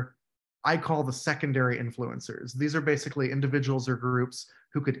tier, I call the secondary influencers. These are basically individuals or groups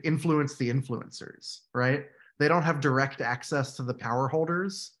who could influence the influencers, right? They don't have direct access to the power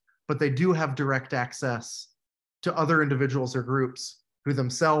holders, but they do have direct access to other individuals or groups who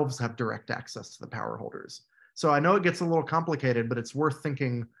themselves have direct access to the power holders. So I know it gets a little complicated, but it's worth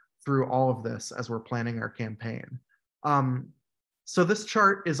thinking through all of this as we're planning our campaign. So this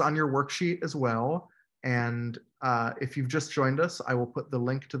chart is on your worksheet as well. And if you've just joined us, I will put the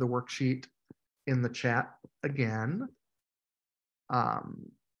link to the worksheet in the chat again.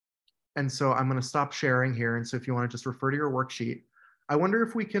 And so I'm going to stop sharing here. And so if you want to just refer to your worksheet, I wonder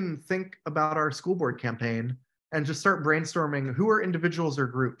if we can think about our school board campaign and just start brainstorming who are individuals or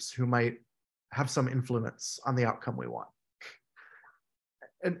groups who might have some influence on the outcome we want.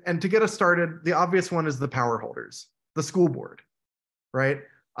 And to get us started, the obvious one is the power holders, the school board, right?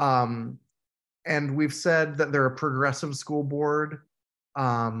 And we've said that they're a progressive school board.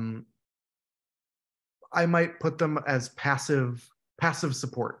 I might put them as passive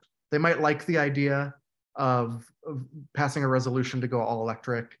support. They might like the idea of passing a resolution to go all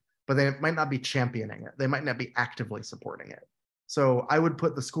electric, but they might not be championing it. They might not be actively supporting it. So I would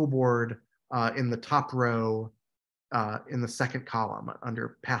put the school board in the top row in the second column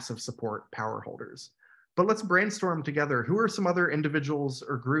under passive support power holders. But let's brainstorm together. Who are some other individuals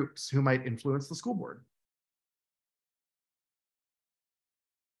or groups who might influence the school board?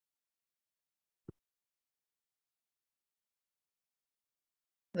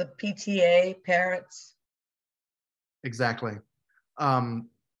 The PTA, parents. Exactly.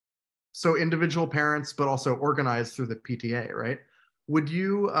 So individual parents, but also organized through the PTA, right? Would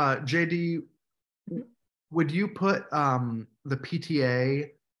you, JD, would you put the PTA,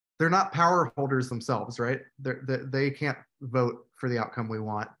 they're not power holders themselves, right? They can't vote for the outcome we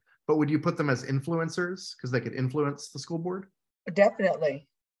want, but would you put them as influencers because they could influence the school board? Definitely.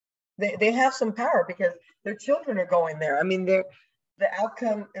 They have some power because their children are going there. I mean, the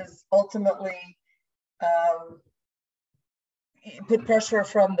outcome is ultimately put pressure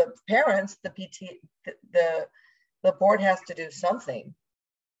from the parents, the PTA, the board has to do something.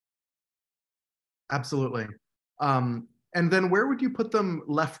 Absolutely. And then where would you put them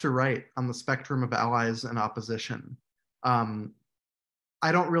left to right on the spectrum of allies and opposition?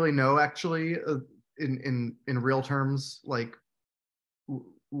 I don't really know actually in real terms, like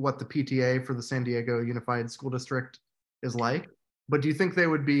what the PTA for the San Diego Unified School District is like, but do you think they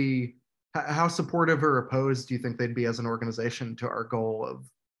would be, how supportive or opposed do you think they'd be as an organization to our goal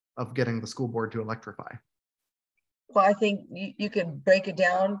of getting the school board to electrify? Well, I think you could break it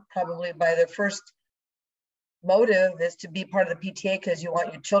down probably by the first motive is to be part of the PTA because you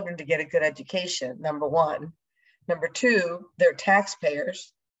want your children to get a good education, number one. Number two, they're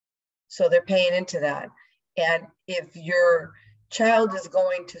taxpayers, so they're paying into that. And if your child is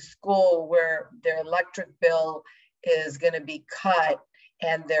going to school where their electric bill is going to be cut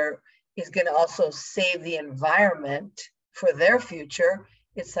and there is going to also save the environment for their future,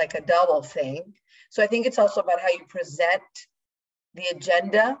 it's like a double thing. So I think it's also about how you present the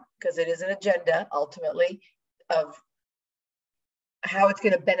agenda, because it is an agenda ultimately, of how it's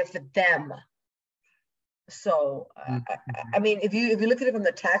going to benefit them. So, I mean, if you look at it from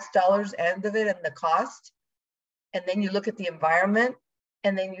the tax dollars end of it and the cost, and then you look at the environment,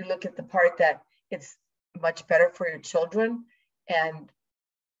 and then you look at the part that it's much better for your children, and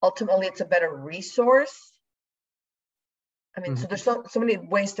ultimately it's a better resource. I mean, so there's so many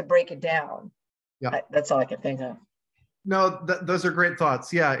ways to break it down. Yeah, that's all I can think of. No, those are great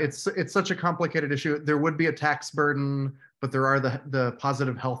thoughts. Yeah, it's such a complicated issue. There would be a tax burden, but there are the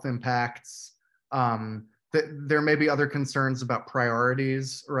positive health impacts. There may be other concerns about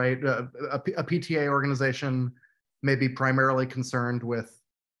priorities, right? A PTA organization may be primarily concerned with,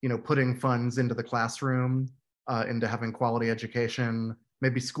 putting funds into the classroom, into having quality education.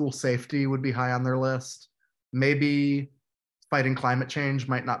 Maybe school safety would be high on their list. Maybe fighting climate change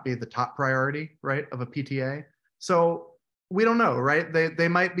might not be the top priority, right, of a PTA. So we don't know, right? They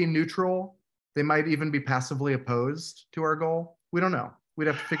might be neutral. They might even be passively opposed to our goal. We don't know. We'd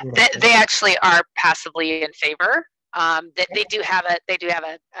have to figure it out. They actually are passively in favor. They do have a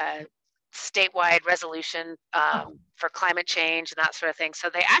statewide resolution for climate change and that sort of thing. So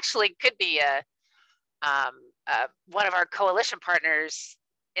they actually could be one of our coalition partners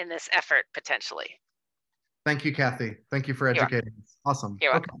in this effort potentially. Thank you, Kathy. Thank you for educating us. Awesome.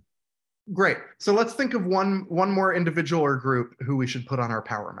 You're welcome. Great. So let's think of one more individual or group who we should put on our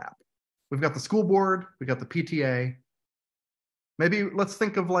power map. We've got the school board, we've got the PTA. Maybe let's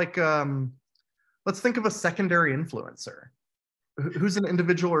think of a secondary influencer. Who's an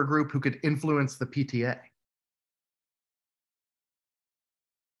individual or group who could influence the PTA?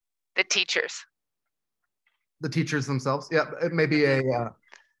 The teachers. The teachers themselves? Yeah, maybe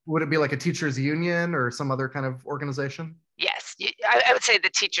would it be like a teachers union or some other kind of organization? Yes, I would say the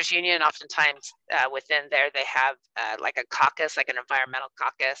teachers union. Oftentimes within there, they have like a caucus, like an environmental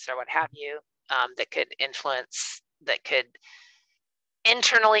caucus or what have you, that could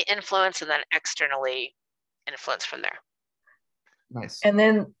internally influence and then externally influence from there. Nice. And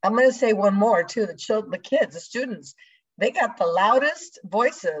then I'm going to say one more too. The kids, the students, they got the loudest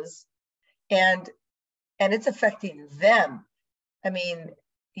voices, and it's affecting them. I mean,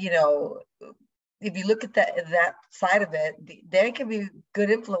 if you look at that side of it, they can be good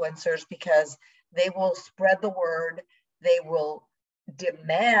influencers because they will spread the word. They will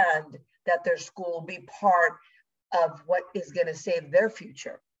demand that their school be part of what is going to save their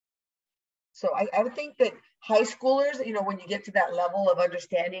future. So I would think that high schoolers, when you get to that level of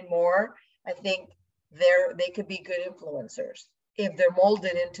understanding more, I think they could be good influencers if they're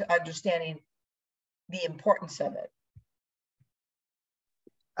molded into understanding the importance of it.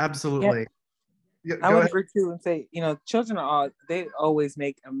 Absolutely. Yeah, I would agree too and say, children they always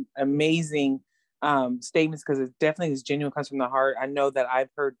make amazing statements because it definitely is genuine, comes from the heart. I know that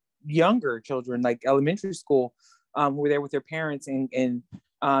I've heard younger children, like elementary school, who were there with their parents and in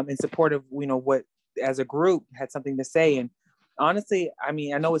support of, what as a group had something to say. And honestly, I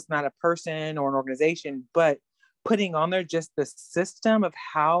mean, I know it's not a person or an organization, but putting on there just the system of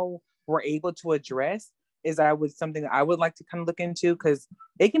how we're able to address is something I would like to kind of look into, because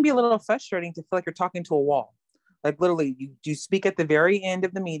it can be a little frustrating to feel like you're talking to a wall. Like literally you speak at the very end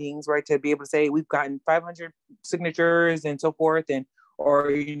of the meetings, right? To be able to say, we've gotten 500 signatures and so forth.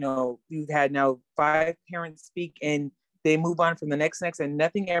 Or you've had now 5 parents speak and they move on from the next, and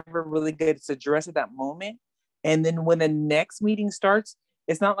nothing ever really gets addressed at that moment. And then when the next meeting starts,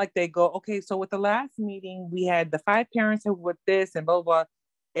 it's not like they go, okay, so with the last meeting, we had the 5 parents who with this and blah, blah.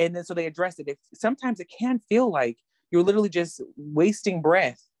 And then so they address it. Sometimes it can feel like you're literally just wasting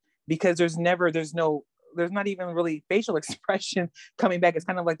breath because there's not even really facial expression coming back. It's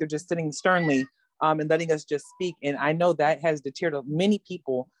kind of like they're just sitting sternly and letting us just speak. And I know that has deterred many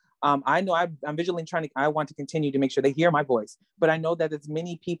people. I know I'm visually I want to continue to make sure they hear my voice, but I know that there's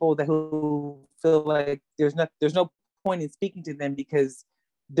many people who feel like there's no point in speaking to them because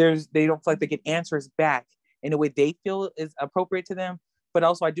they don't feel like they get answers back in a way they feel is appropriate to them. But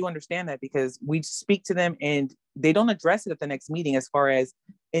also I do understand that because we speak to them and they don't address it at the next meeting as far as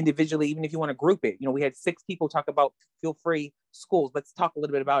individually, even if you want to group it. We had 6 people talk about feel-free schools. Let's talk a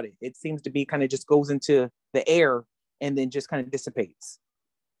little bit about it. It seems to be kind of just goes into the air and then just kind of dissipates.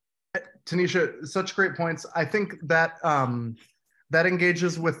 Tanisha, such great points. I think that that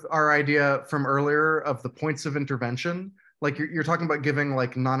engages with our idea from earlier of the points of intervention. Like you're talking about giving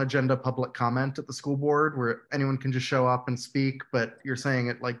like non-agenda public comment at the school board where anyone can just show up and speak, but you're saying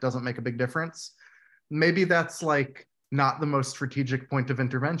it like doesn't make a big difference. Maybe that's like not the most strategic point of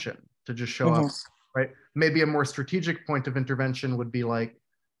intervention to just show up, right? Maybe a more strategic point of intervention would be like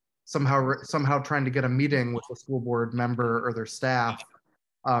somehow trying to get a meeting with a school board member or their staff,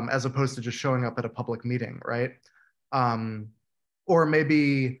 as opposed to just showing up at a public meeting, right? Or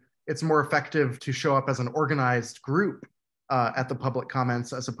maybe it's more effective to show up as an organized group at the public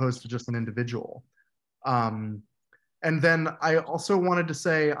comments as opposed to just an individual. And then I also wanted to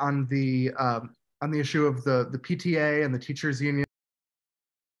say on the issue of the PTA and the teachers union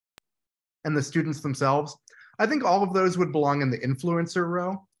and the students themselves, I think all of those would belong in the influencer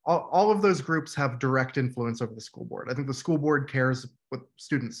row. All of those groups have direct influence over the school board. I think the school board cares what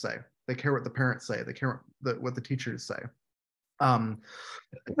students say. They care what the parents say. They care what the teachers say.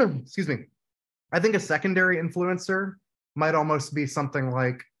 Excuse me. I think a secondary influencer might almost be something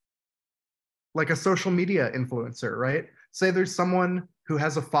like a social media influencer, right? Say there's someone who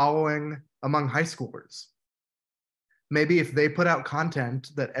has a following among high schoolers. Maybe if they put out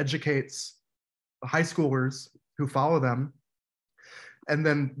content that educates high schoolers who follow them, and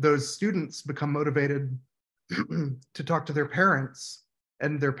then those students become motivated to talk to their parents,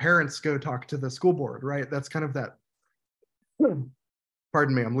 and their parents go talk to the school board, right? That's kind of that,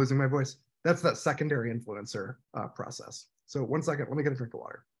 pardon me, I'm losing my voice. That's that secondary influencer process. So one second, let me get a drink of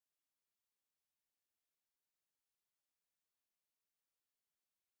water.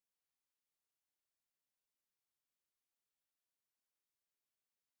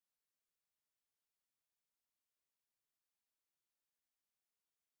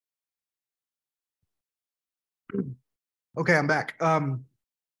 Okay, I'm back.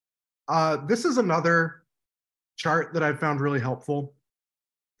 This is another chart that I found really helpful.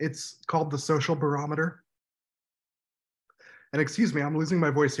 It's called the social barometer. And excuse me, I'm losing my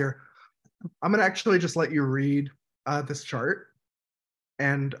voice here. I'm gonna actually just let you read this chart,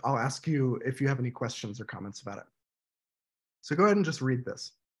 and I'll ask you if you have any questions or comments about it. So go ahead and just read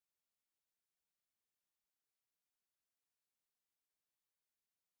this.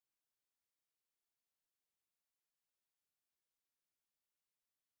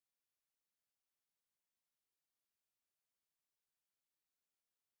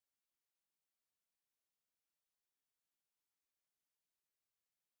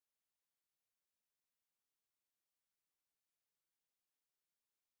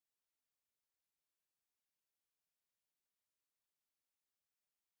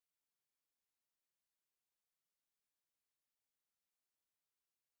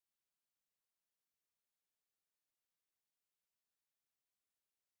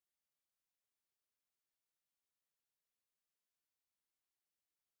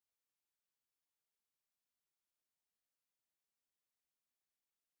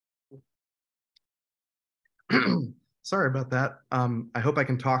 Sorry about that. I hope I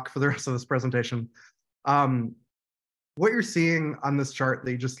can talk for the rest of this presentation. What you're seeing on this chart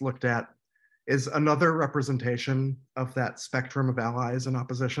that you just looked at is another representation of that spectrum of allies in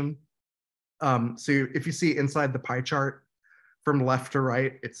opposition. So if you see inside the pie chart from left to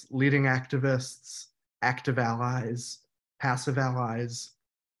right, it's leading activists, active allies, passive allies,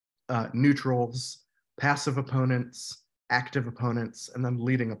 neutrals, passive opponents, active opponents, and then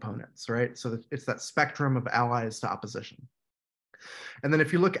leading opponents, right? So it's that spectrum of allies to opposition. And then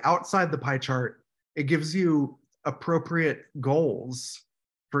if you look outside the pie chart, it gives you appropriate goals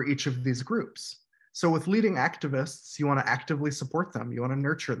for each of these groups. So with leading activists, you want to actively support them. You want to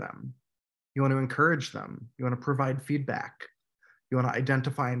nurture them. You want to encourage them. You want to provide feedback. You want to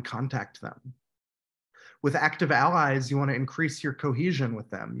identify and contact them. With active allies, you want to increase your cohesion with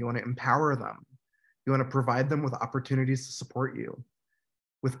them. You want to empower them. You want to provide them with opportunities to support you.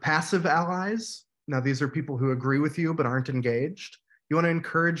 With passive allies, now these are people who agree with you but aren't engaged. You want to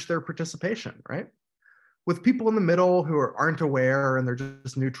encourage their participation, right? With people in the middle who aren't aware and they're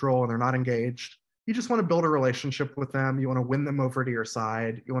just neutral and they're not engaged, you just want to build a relationship with them. You want to win them over to your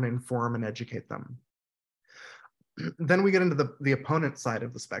side. You want to inform and educate them. Then we get into the opponent side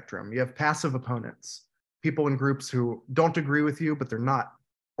of the spectrum. You have passive opponents, people in groups who don't agree with you, but they're not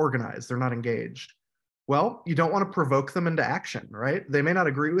organized, they're not engaged. Well, you don't want to provoke them into action, right? They may not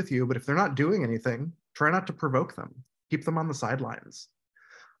agree with you, but if they're not doing anything, try not to provoke them. Keep them on the sidelines.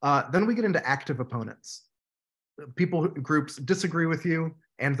 Then we get into active opponents. People, groups disagree with you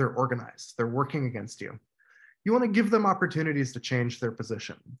and they're organized. They're working against you. You want to give them opportunities to change their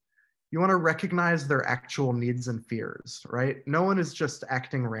position. You want to recognize their actual needs and fears, right? No one is just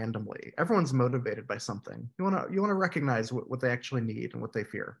acting randomly. Everyone's motivated by something. You want to recognize what they actually need and what they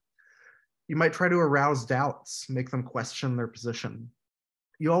fear. You might try to arouse doubts, make them question their position.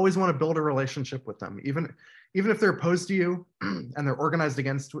 You always want to build a relationship with them, even if they're opposed to you and they're organized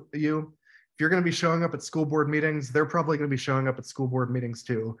against you. If you're going to be showing up at school board meetings, they're probably going to be showing up at school board meetings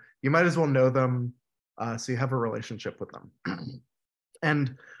too. You might as well know them, so you have a relationship with them.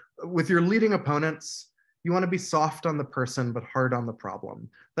 And with your leading opponents, you want to be soft on the person but hard on the problem.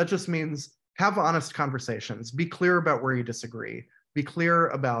 That just means have honest conversations. Be clear about where you disagree. Be clear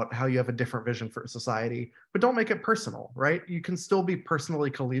about how you have a different vision for society, but don't make it personal, right? You can still be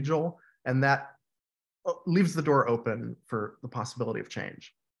personally collegial, and that leaves the door open for the possibility of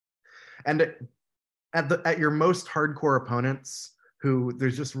change. And at your most hardcore opponents, who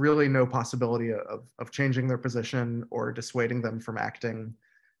there's just really no possibility of changing their position or dissuading them from acting,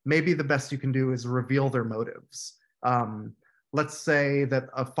 maybe the best you can do is reveal their motives. Let's say that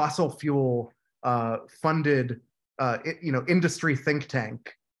a fossil fuel funded industry think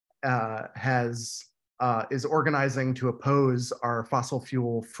tank is organizing to oppose our fossil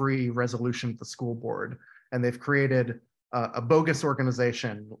fuel free resolution at the school board, and they've created a bogus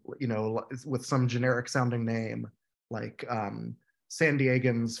organization, with some generic sounding name like San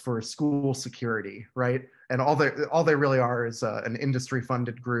Diegans for School Security, right? And all they really are is an industry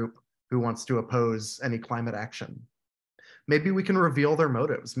funded group who wants to oppose any climate action. Maybe we can reveal their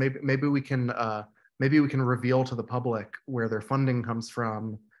motives. Maybe we can reveal to the public where their funding comes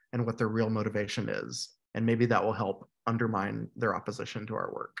from and what their real motivation is. And maybe that will help undermine their opposition to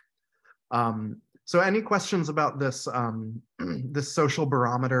our work. So any questions about this, this social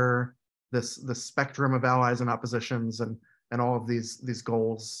barometer, this spectrum of allies and oppositions, and all of these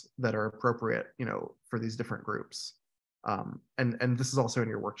goals that are appropriate, for these different groups? And this is also in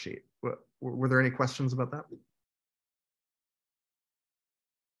your worksheet. Were there any questions about that?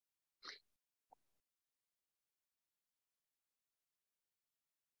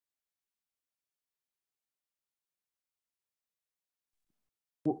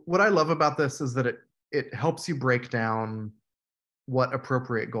 What I love about this is that it helps you break down what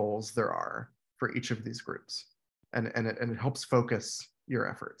appropriate goals there are for each of these groups, and it helps focus your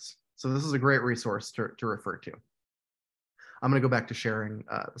efforts. So this is a great resource to refer to. I'm going to go back to sharing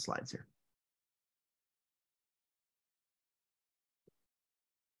the slides here.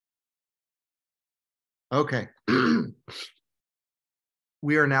 Okay.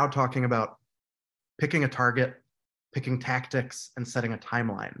 We are now talking about picking a target, picking tactics, and setting a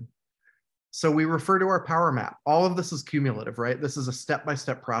timeline. So we refer to our power map. All of this is cumulative, right? This is a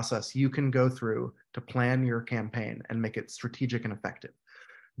step-by-step process you can go through to plan your campaign and make it strategic and effective.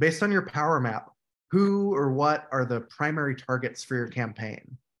 Based on your power map, who or what are the primary targets for your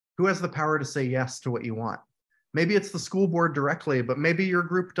campaign? Who has the power to say yes to what you want? Maybe it's the school board directly, but maybe your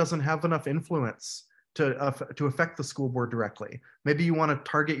group doesn't have enough influence to affect the school board directly. Maybe you want to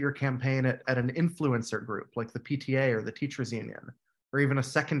target your campaign at an influencer group like the PTA or the teachers union, or even a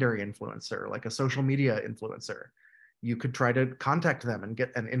secondary influencer like a social media influencer. You could try to contact them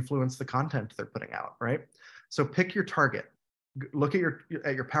and influence the content they're putting out, right? So pick your target. Look at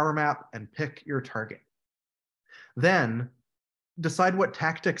your power map and pick your target. Then decide what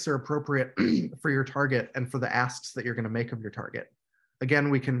tactics are appropriate for your target and for the asks that you're going to make of your target.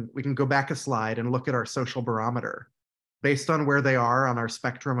 Again, we can go back a slide and look at our social barometer. Based on where they are on our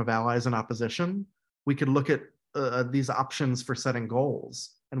spectrum of allies and opposition, we could look at these options for setting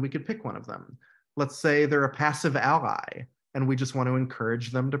goals, and we could pick one of them. Let's say they're a passive ally, and we just want to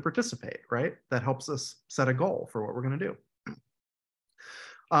encourage them to participate, right? That helps us set a goal for what we're going to do.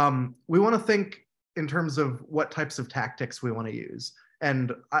 We want to think in terms of what types of tactics we want to use.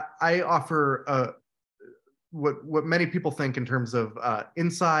 And I offer what many people think in terms of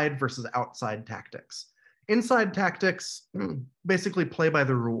inside versus outside tactics. Inside tactics basically play by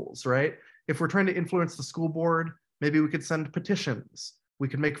the rules, right? If we're trying to influence the school board, maybe we could send petitions. We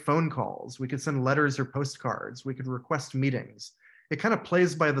could make phone calls. We could send letters or postcards. We could request meetings. It kind of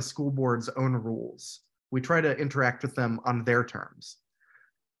plays by the school board's own rules. We try to interact with them on their terms.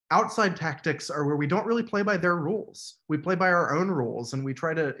 Outside tactics are where we don't really play by their rules. We play by our own rules, and we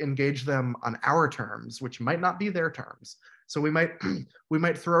try to engage them on our terms, which might not be their terms. So we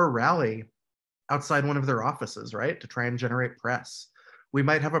might throw a rally outside one of their offices, right, to try and generate press. We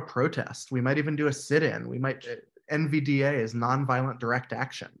might have a protest. We might even do a sit-in. NVDA is nonviolent direct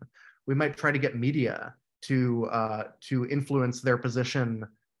action. We might try to get media to influence their position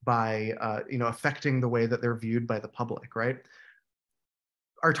by affecting the way that they're viewed by the public, right?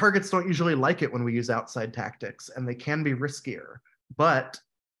 Our targets don't usually like it when we use outside tactics, and they can be riskier, but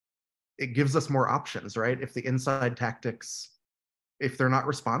it gives us more options, right? If the inside tactics, if they're not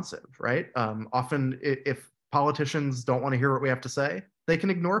responsive, right? Often if politicians don't want to hear what we have to say, they can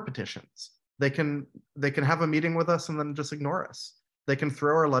ignore petitions. They can have a meeting with us and then just ignore us. They can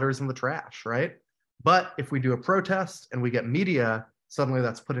throw our letters in the trash, right? But if we do a protest and we get media, suddenly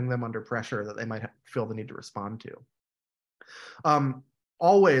that's putting them under pressure that they might feel the need to respond to.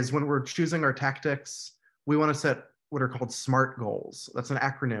 Always, when we're choosing our tactics, we want to set what are called SMART goals. That's an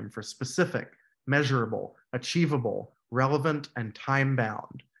acronym for specific, measurable, achievable, relevant, and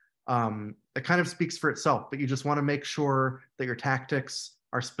time-bound. it kind of speaks for itself, but you just want to make sure that your tactics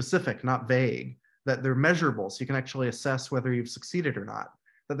are specific, not vague, that they're measurable so you can actually assess whether you've succeeded or not,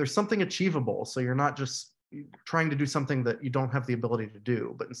 that there's something achievable so you're not just trying to do something that you don't have the ability to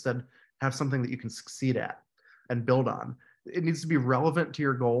do, but instead have something that you can succeed at and build on. It needs to be relevant to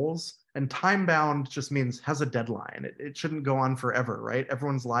your goals, and time bound just means has a deadline. It shouldn't go on forever, right?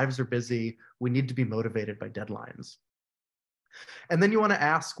 Everyone's lives are busy. We need to be motivated by deadlines. And then you want to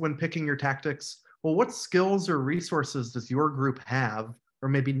ask when picking your tactics, well, what skills or resources does your group have or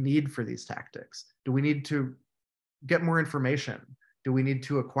maybe need for these tactics? Do we need to get more information? Do we need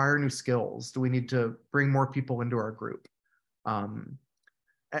to acquire new skills? Do we need to bring more people into our group? And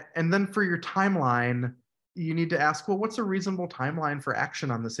then for your timeline, you need to ask, well, what's a reasonable timeline for action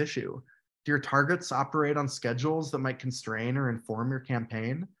on this issue? Do your targets operate on schedules that might constrain or inform your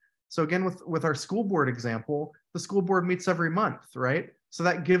campaign? So again, with our school board example, the school board meets every month, right? So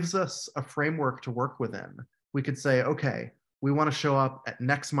that gives us a framework to work within. We could say, okay, we want to show up at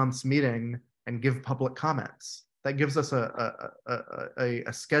next month's meeting and give public comments. That gives us a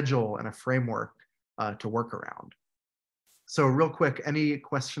schedule and a framework to work around. So real quick, any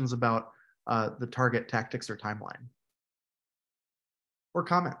questions about the target, tactics, or timeline? Or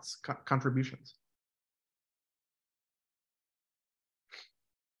comments, contributions?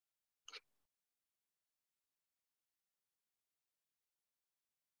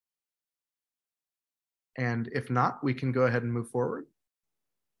 And if not, we can go ahead and move forward.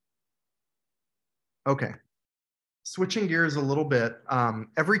 Okay, switching gears a little bit,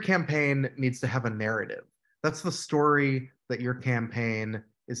 every campaign needs to have a narrative. That's the story that your campaign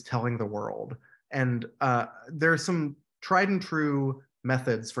is telling the world. And there are some tried and true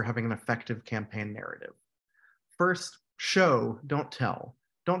methods for having an effective campaign narrative. First, show, don't tell.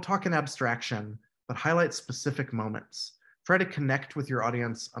 Don't talk in abstraction, but highlight specific moments. Try to connect with your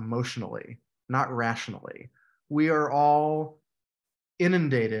audience emotionally, not rationally. We are all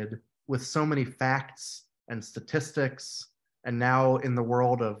inundated with so many facts and statistics, and now in the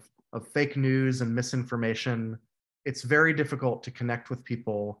world of fake news and misinformation, it's very difficult to connect with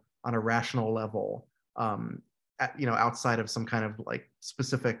people on a rational level, outside of some kind of like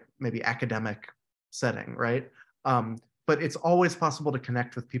specific, maybe academic setting, right? But it's always possible to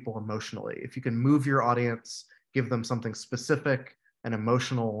connect with people emotionally. If you can move your audience, give them something specific and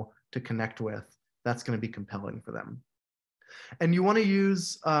emotional to connect with, that's going to be compelling for them. And you want to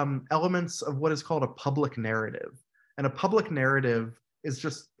use elements of what is called a public narrative. And a public narrative is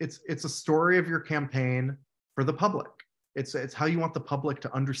just, it's a story of your campaign for the public. It's how you want the public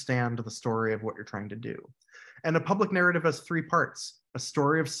to understand the story of what you're trying to do. And a public narrative has three parts: a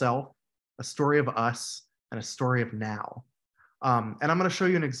story of self, a story of us, and a story of now. And I'm going to show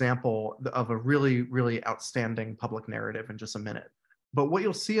you an example of a really, really outstanding public narrative in just a minute. But what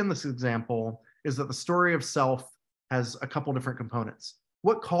you'll see in this example is that the story of self has a couple different components.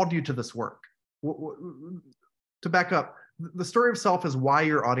 What called you to this work? To back up, the story of self is why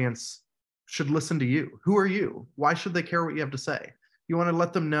your audience should listen to you. Who are you? Why should they care what you have to say? You want to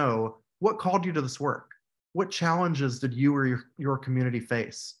let them know what called you to this work. What challenges did you or your community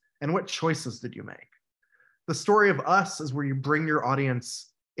face? And what choices did you make? The story of us is where you bring your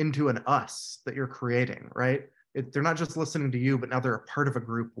audience into an us that you're creating, right? They're not just listening to you, but now they're a part of a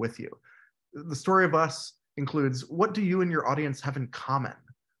group with you. The story of us includes, what do you and your audience have in common?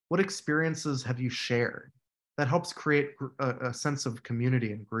 What experiences have you shared? That helps create a sense of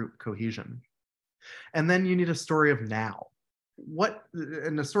community and group cohesion. And then you need a story of now.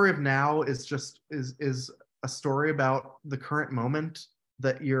 And the story of now is just is a story about the current moment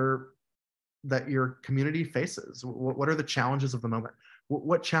that your community faces. What are the challenges of the moment?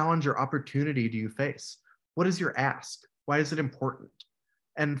 What challenge or opportunity do you face? What is your ask? Why is it important?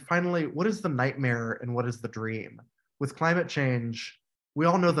 And finally, what is the nightmare and what is the dream? With climate change, we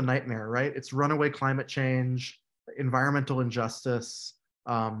all know the nightmare, right? It's runaway climate change, environmental injustice,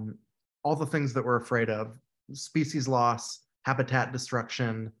 all the things that we're afraid of: species loss, habitat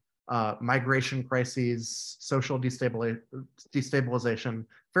destruction, migration crises, social destabilization,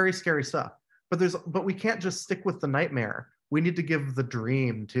 very scary stuff. But we can't just stick with the nightmare. We need to give the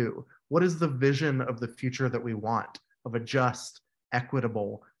dream too. What is the vision of the future that we want, of a just,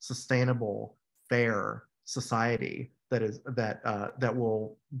 equitable, sustainable, fair society that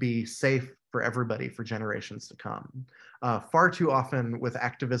will be safe for everybody for generations to come? Far too often with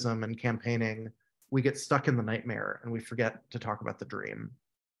activism and campaigning, we get stuck in the nightmare and we forget to talk about the dream.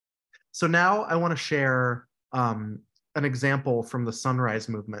 So now I want to share an example from the Sunrise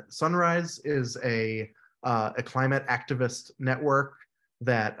movement. Sunrise is a climate activist network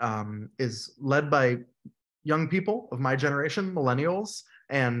that is led by young people of my generation, millennials,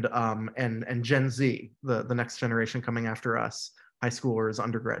 and Gen Z, the next generation coming after us, high schoolers,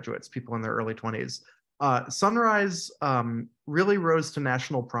 undergraduates, people in their early 20s. Sunrise really rose to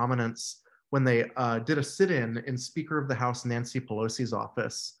national prominence when they did a sit-in in Speaker of the House Nancy Pelosi's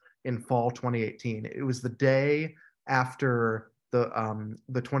office in fall 2018. It was the day after the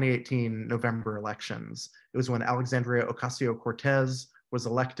 2018 November elections. It was when Alexandria Ocasio-Cortez was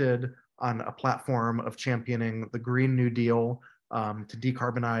elected on a platform of championing the Green New Deal to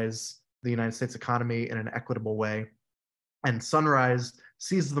decarbonize the United States economy in an equitable way. And Sunrise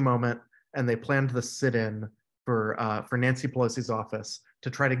seized the moment, and they planned the sit-in for Nancy Pelosi's office to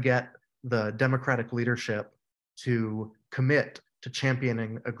try to get the Democratic leadership to commit to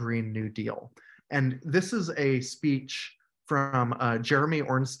championing a Green New Deal. And this is a speech from Jeremy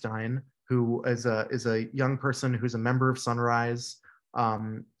Ornstein, who is a young person who's a member of Sunrise.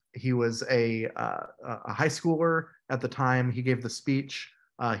 He was a high schooler at the time he gave the speech.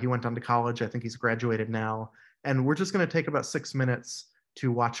 He went on to college. I think he's graduated now. And we're just going to take about 6 minutes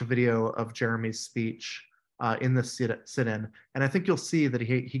to watch a video of Jeremy's speech in the sit-in. And I think you'll see that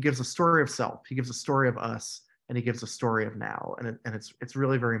he gives a story of self, he gives a story of us, and he gives a story of now. And it's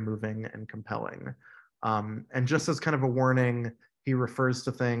really very moving and compelling. And just as kind of a warning, he refers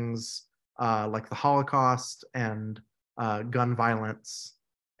to things like the Holocaust and gun violence,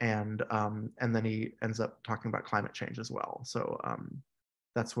 and then he ends up talking about climate change as well. So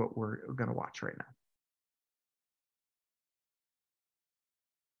that's what we're going to watch right now.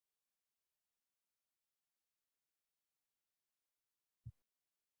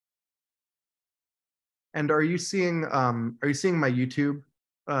 And are you seeing my YouTube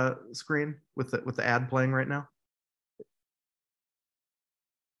screen with the ad playing right now?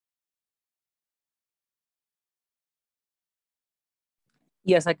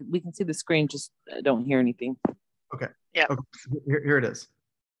 Yes, we can see the screen, just don't hear anything. Okay. Yeah. Okay. Here it is.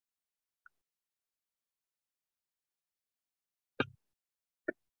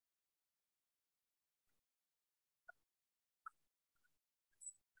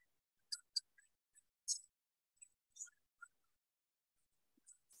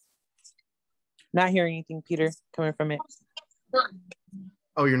 Not hearing anything, Peter, coming from it.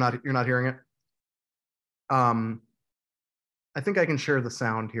 Oh, you're not hearing it? I think I can share the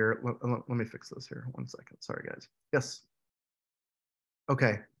sound here. Let me fix this here. 1 second. Sorry, guys. Yes.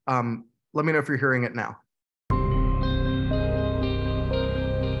 Okay. Let me know if you're hearing it now.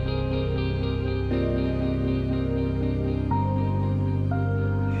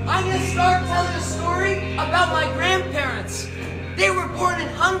 I'm going to start telling a story about my grandparents. They were born in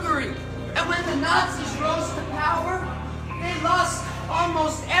Hungary, and when the Nazis rose to power, they lost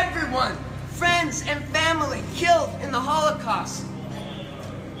almost everyone, friends and family, killed in the Holocaust.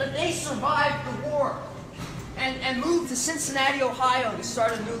 But they survived the war and moved to Cincinnati, Ohio to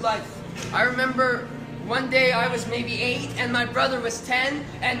start a new life. I remember one day I was maybe 8 and my brother was 10,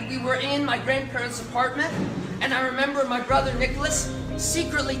 and we were in my grandparents' apartment, and I remember my brother Nicholas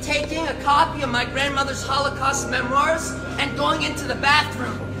secretly taking a copy of my grandmother's Holocaust memoirs and going into the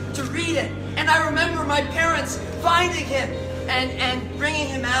bathroom to read it. And I remember my parents finding him and bringing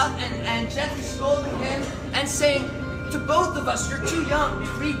him out and gently scolding him and saying to both of us, "You're too young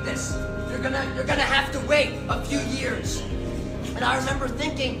to read this. You're gonna have to wait a few years." And I remember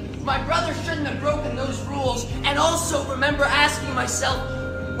thinking, my brother shouldn't have broken those rules, and also remember asking myself,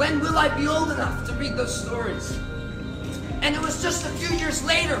 when will I be old enough to read those stories? And it was just a few years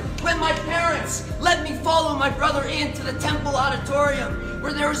later when my parents let me follow my brother into the Temple Auditorium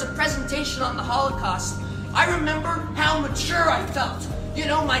where there was a presentation on the Holocaust. I remember how mature I felt. You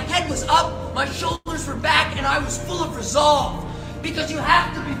know, my head was up, my shoulders were back, and I was full of resolve. Because you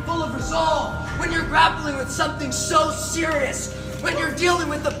have to be full of resolve when you're grappling with something so serious, when you're dealing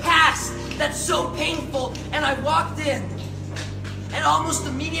with the past that's so painful. And I walked in, and almost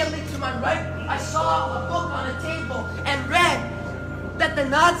immediately to my right, I saw a book on a table and read that the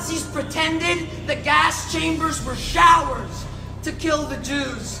Nazis pretended the gas chambers were showers to kill the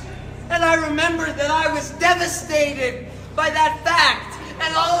Jews. And I remember that I was devastated by that fact,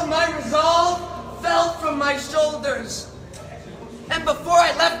 and all of my resolve fell from my shoulders. And before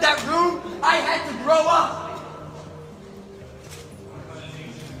I left that room, I had to grow up.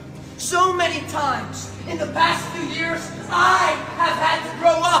 So many times in the past few years, I have had to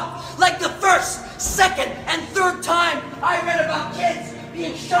grow up. Like the first, second, and third time I read about kids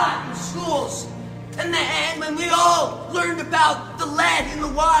being shot in schools. And when we all learned about the lead in the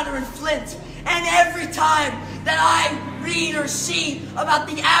water in Flint. And every time that I read or see about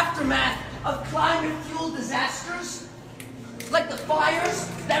the aftermath of climate-fueled disasters, like the fires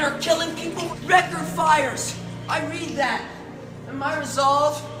that are killing people, record fires, I read that. And my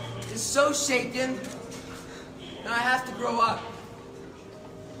resolve is so shaken that I have to grow up.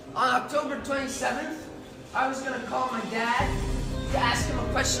 On October 27th, I was gonna call my dad to ask him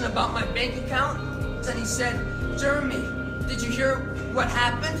a question about my bank account. And he said, Jeremy, did you hear what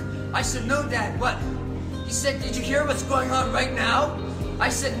happened? I said, no, Dad, what? He said, did you hear what's going on right now? I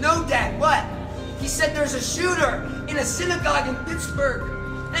said, no, Dad, what? He said, there's a shooter in a synagogue in Pittsburgh,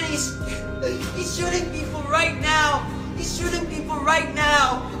 and he's shooting people right now. He's shooting people right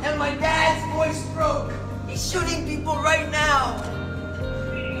now. And my dad's voice broke. He's shooting people right now.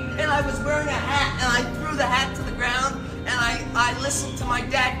 And I was wearing a hat, and I threw the hat to the ground, and I listened to my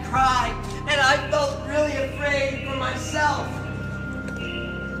dad cry, and I felt really afraid for myself.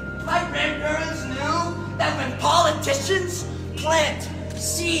 My grandparents knew that when politicians plant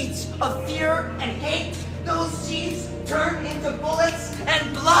seeds of fear and hate, those seeds turn into bullets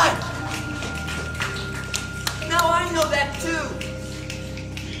and blood. Now I know that too.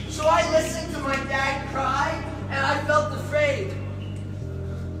 So I listened to my dad cry, and I felt afraid.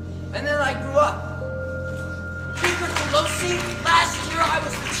 And then I grew up. Speaker Pelosi, last year I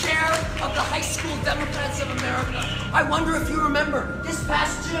was the chair of the High School Democrats of America. I wonder if you remember, this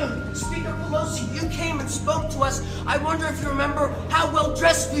past June, Speaker Pelosi, you came and spoke to us. I wonder if you remember how well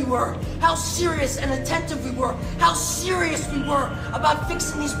dressed we were, how serious and attentive we were, how serious we were about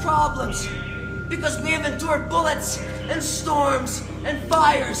fixing these problems. Because we have endured bullets and storms and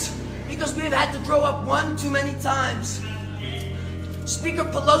fires, because we have had to grow up one too many times. Speaker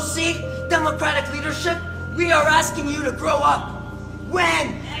Pelosi, Democratic leadership, we are asking you to grow up.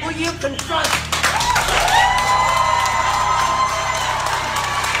 When will you confront?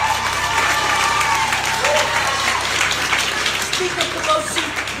 Speaker Pelosi,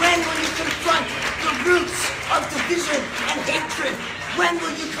 when will you confront the roots of division and hatred? When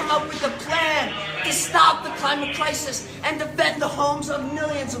will you come up with a plan to stop the climate crisis and defend the homes of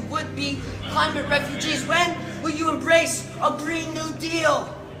millions of would-be climate refugees? When will you embrace a Green New Deal?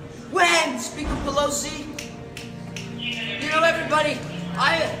 When, Speaker Pelosi? You know, everybody,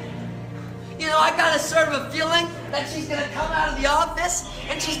 I got a sort of a feeling that she's gonna come out of the office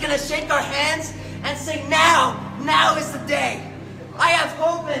and she's gonna shake our hands and say, now is the day. I have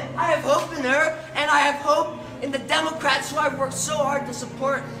hope in her, and I have hope in the Democrats who I've worked so hard to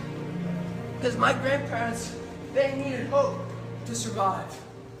support. Because my grandparents, they needed hope to survive.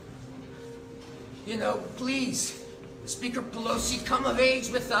 You know, please, Speaker Pelosi, come of age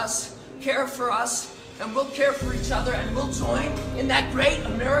with us, care for us, and we'll care for each other, and we'll join in that great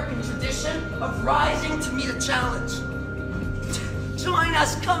American tradition of rising to meet a challenge. Join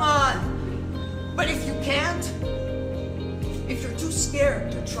us, come on. But if you can't, if you're too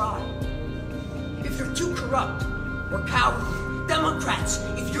scared to try, if you're too corrupt or cowardly, Democrats,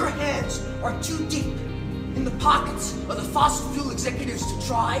 if your hands are too deep in the pockets of the fossil fuel executives to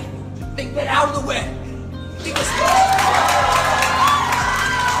try, then get out of the way. Because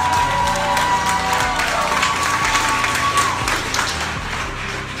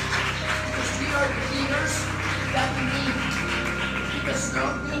we are the leaders that we need. Because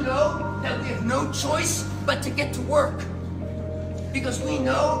we know that we have no choice but to get to work. Because we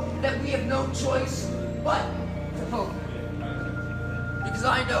know that we have no choice but to hope. Because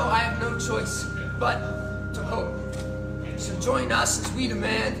I know I have no choice but to hope. So join us as we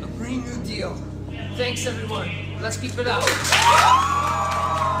demand a Green New Deal. Thanks, everyone. Let's keep it up.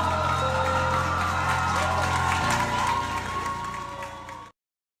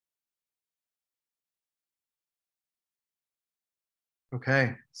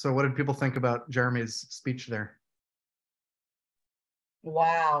 Okay, so what did people think about Jeremy's speech there?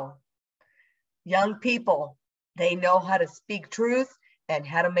 Wow. Young people, they know how to speak truth and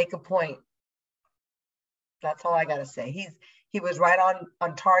how to make a point. That's all I got to say. He was right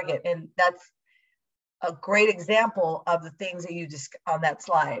on target, and that's a great example of the things that you just on that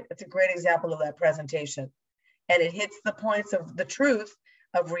slide. It's a great example of that presentation, and it hits the points of the truth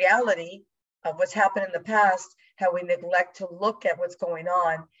of reality of what's happened in the past, how we neglect to look at what's going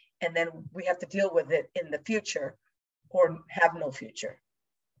on, and then we have to deal with it in the future or have no future.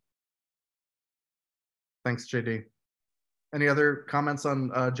 Thanks, JD. Any other comments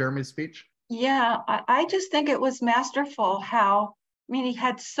on Jeremy's speech? Yeah, I just think it was masterful how, I mean, he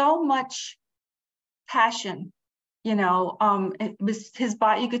had so much passion, you know, it was his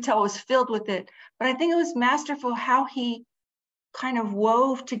body, you could tell it was filled with it, but I think it was masterful how he kind of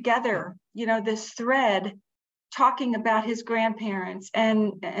wove together, you know, this thread talking about his grandparents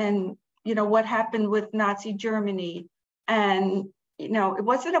and you know, what happened with Nazi Germany. And, you know, it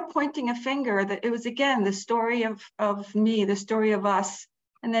wasn't a pointing a finger, that it was, again, the story of me, the story of us.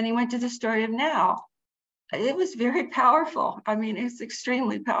 And then he went to the story of now. it was very powerful. I mean, it's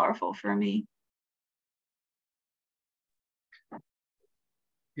extremely powerful for me.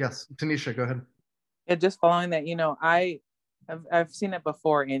 Yes, Tanisha, go ahead. Yeah, just following that, you know, I've seen it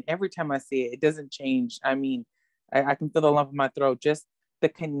before, and every time I see it, it doesn't change. I mean, I can feel the lump in my throat, just the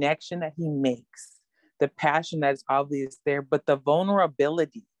connection that he makes, the passion that is obvious there, but the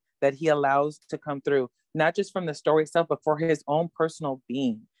vulnerability that he allows to come through, not just from the story itself, but for his own personal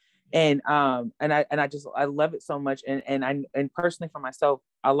being. And I love it so much. And personally for myself,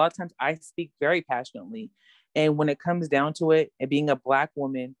 a lot of times I speak very passionately. And when it comes down to it, and being a Black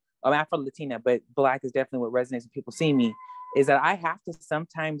woman, I'm Afro Latina, but Black is definitely what resonates when people see me, is that I have to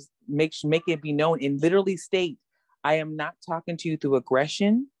sometimes make it be known and literally state, I am not talking to you through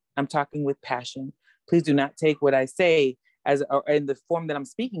aggression. I'm talking with passion. Please do not take what I say as in the form that I'm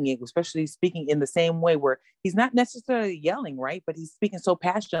speaking it, especially speaking in the same way where he's not necessarily yelling, right? But he's speaking so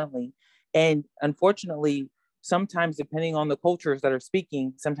passionately. And unfortunately, sometimes depending on the cultures that are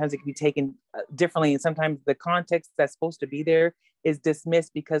speaking, sometimes it can be taken differently. And sometimes the context that's supposed to be there is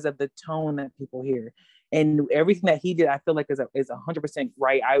dismissed because of the tone that people hear. And everything that he did, I feel like is 100%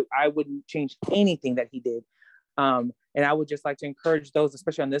 right. I wouldn't change anything that he did. And I would just like to encourage those,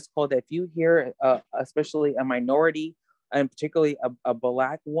 especially on this call, that if you hear, especially a minority, and particularly a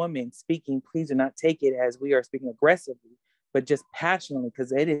Black woman speaking, please do not take it as we are speaking aggressively, but just passionately,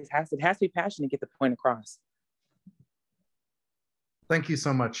 because it has to be passionate to get the point across. Thank you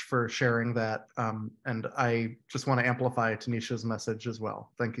so much for sharing that. And I just want to amplify Tanisha's message as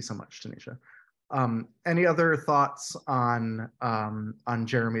well. Thank you so much, Tanisha. Any other thoughts on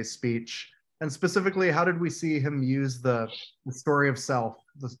Jeremy's speech? And specifically, how did we see him use the story of self,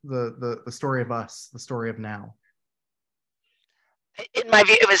 the story of us, the story of now? In my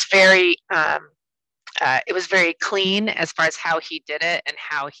view, it was very clean as far as how he did it and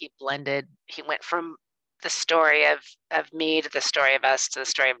how he blended. He went from the story of me to the story of us to the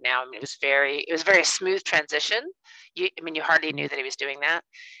story of now. I mean, it was a very smooth transition. You hardly knew that he was doing that.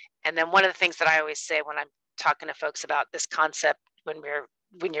 And then one of the things that I always say when I'm talking to folks about this concept, when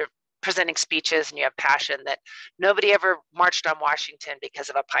you're presenting speeches and you have passion, that nobody ever marched on Washington because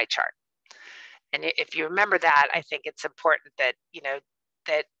of a pie chart. And if you remember that, I think it's important that,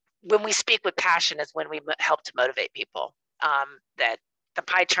 that when we speak with passion is when we help to motivate people. That the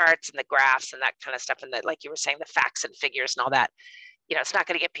pie charts and the graphs and that kind of stuff, and that, like you were saying, the facts and figures and all that, it's not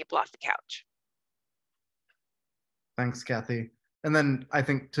going to get people off the couch. Thanks, Kathy. And then I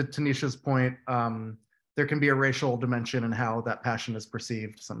think to Tanisha's point, there can be a racial dimension in how that passion is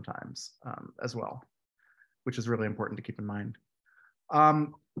perceived sometimes as well, which is really important to keep in mind.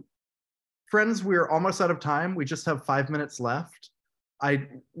 Friends, we're almost out of time. We just have 5 minutes left. I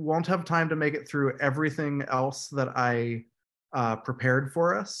won't have time to make it through everything else that I prepared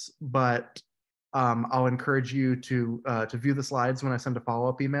for us, but I'll encourage you to view the slides when I send a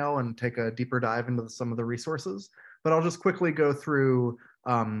follow-up email and take a deeper dive into some of the resources. But I'll just quickly go through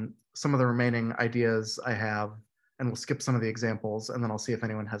some of the remaining ideas I have, and we'll skip some of the examples, and then I'll see if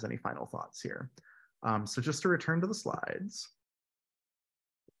anyone has any final thoughts here. So just to return to the slides.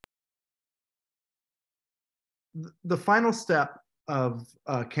 The final step of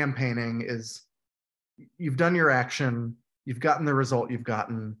campaigning is you've done your action, you've gotten the result you've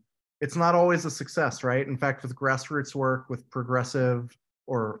gotten. It's not always a success, right? In fact, with grassroots work, with progressive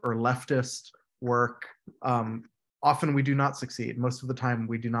or leftist work, often we do not succeed. Most of the time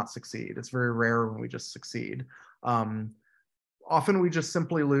we do not succeed. It's very rare when we just succeed. Often we just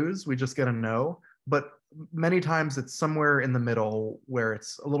simply lose, we just get a no, but many times it's somewhere in the middle where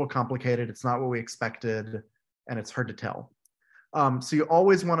it's a little complicated, it's not what we expected, and it's hard to tell. So you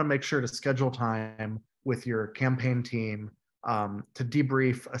always want to make sure to schedule time with your campaign team to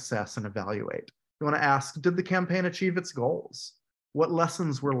debrief, assess, and evaluate. You want to ask, did the campaign achieve its goals? What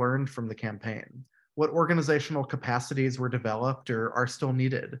lessons were learned from the campaign? What organizational capacities were developed or are still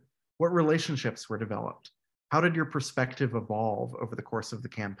needed? What relationships were developed? How did your perspective evolve over the course of the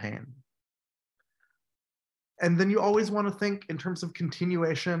campaign? And then you always want to think in terms of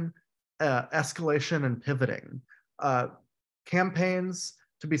continuation, escalation, and pivoting. Campaigns,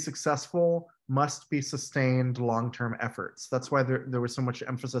 to be successful, must be sustained long-term efforts. That's why there was so much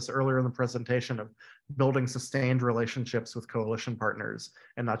emphasis earlier in the presentation of building sustained relationships with coalition partners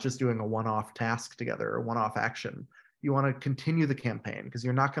and not just doing a one-off task together or one-off action. You want to continue the campaign because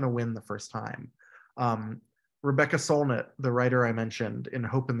you're not going to win the first time. Rebecca Solnit, the writer I mentioned in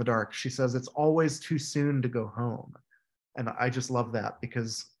Hope in the Dark, she says it's always too soon to go home. And I just love that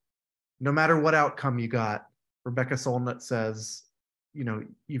because no matter what outcome you got, Rebecca Solnit says,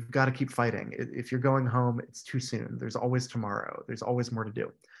 you've got to keep fighting. If you're going home, it's too soon. There's always tomorrow. There's always more to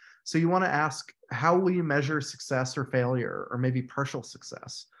do. So you want to ask, how will you measure success or failure, or maybe partial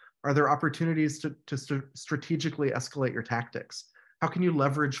success? Are there opportunities to strategically escalate your tactics? How can you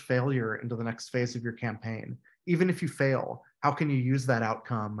leverage failure into the next phase of your campaign? Even if you fail, how can you use that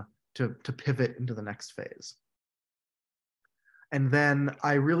outcome to pivot into the next phase? And then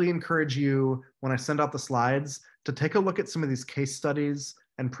I really encourage you, when I send out the slides, to take a look at some of these case studies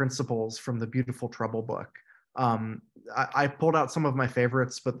and principles from the Beautiful Trouble book. I pulled out some of my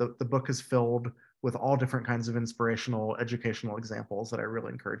favorites, but the book is filled with all different kinds of inspirational, educational examples that I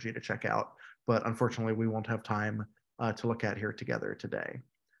really encourage you to check out. But unfortunately, we won't have time to look at here together today.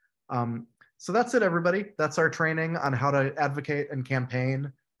 So that's it, everybody. That's our training on how to advocate and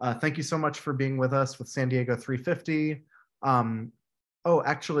campaign. Thank you so much for being with us with San Diego 350. Oh,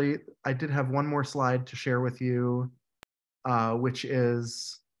 actually, I did have one more slide to share with you, which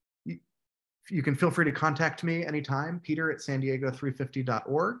is, you can feel free to contact me anytime,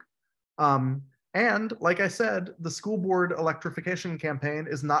 peter@sandiego350.org. And like I said, the school board electrification campaign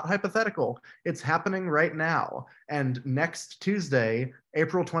is not hypothetical. It's happening right now. And next Tuesday,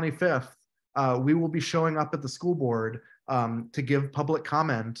 April 25th, we will be showing up at the school board to give public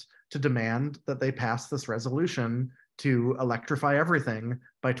comment to demand that they pass this resolution to electrify everything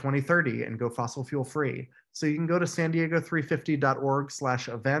by 2030 and go fossil fuel free. So you can go to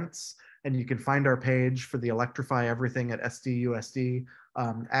sandiego350.org/events, and you can find our page for the Electrify Everything at SDUSD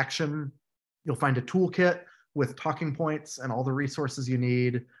action. You'll find a toolkit with talking points and all the resources you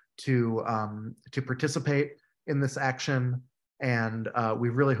need to participate in this action. And we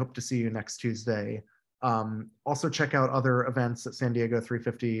really hope to see you next Tuesday. Also check out other events at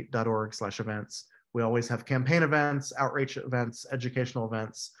sandiego350.org/events. We always have campaign events, outreach events, educational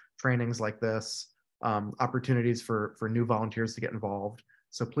events, trainings like this, opportunities for new volunteers to get involved.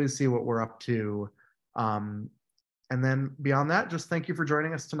 So please see what we're up to. And then beyond that, just thank you for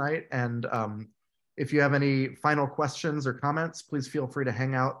joining us tonight. And if you have any final questions or comments, please feel free to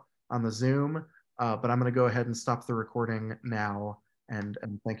hang out on the Zoom. But I'm going to go ahead and stop the recording now. And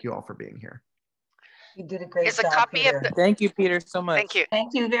thank you all for being here. You did a great Is a job, copy Peter. of the, Thank you, Peter, so much. thank you.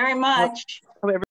 Thank you very much. Hope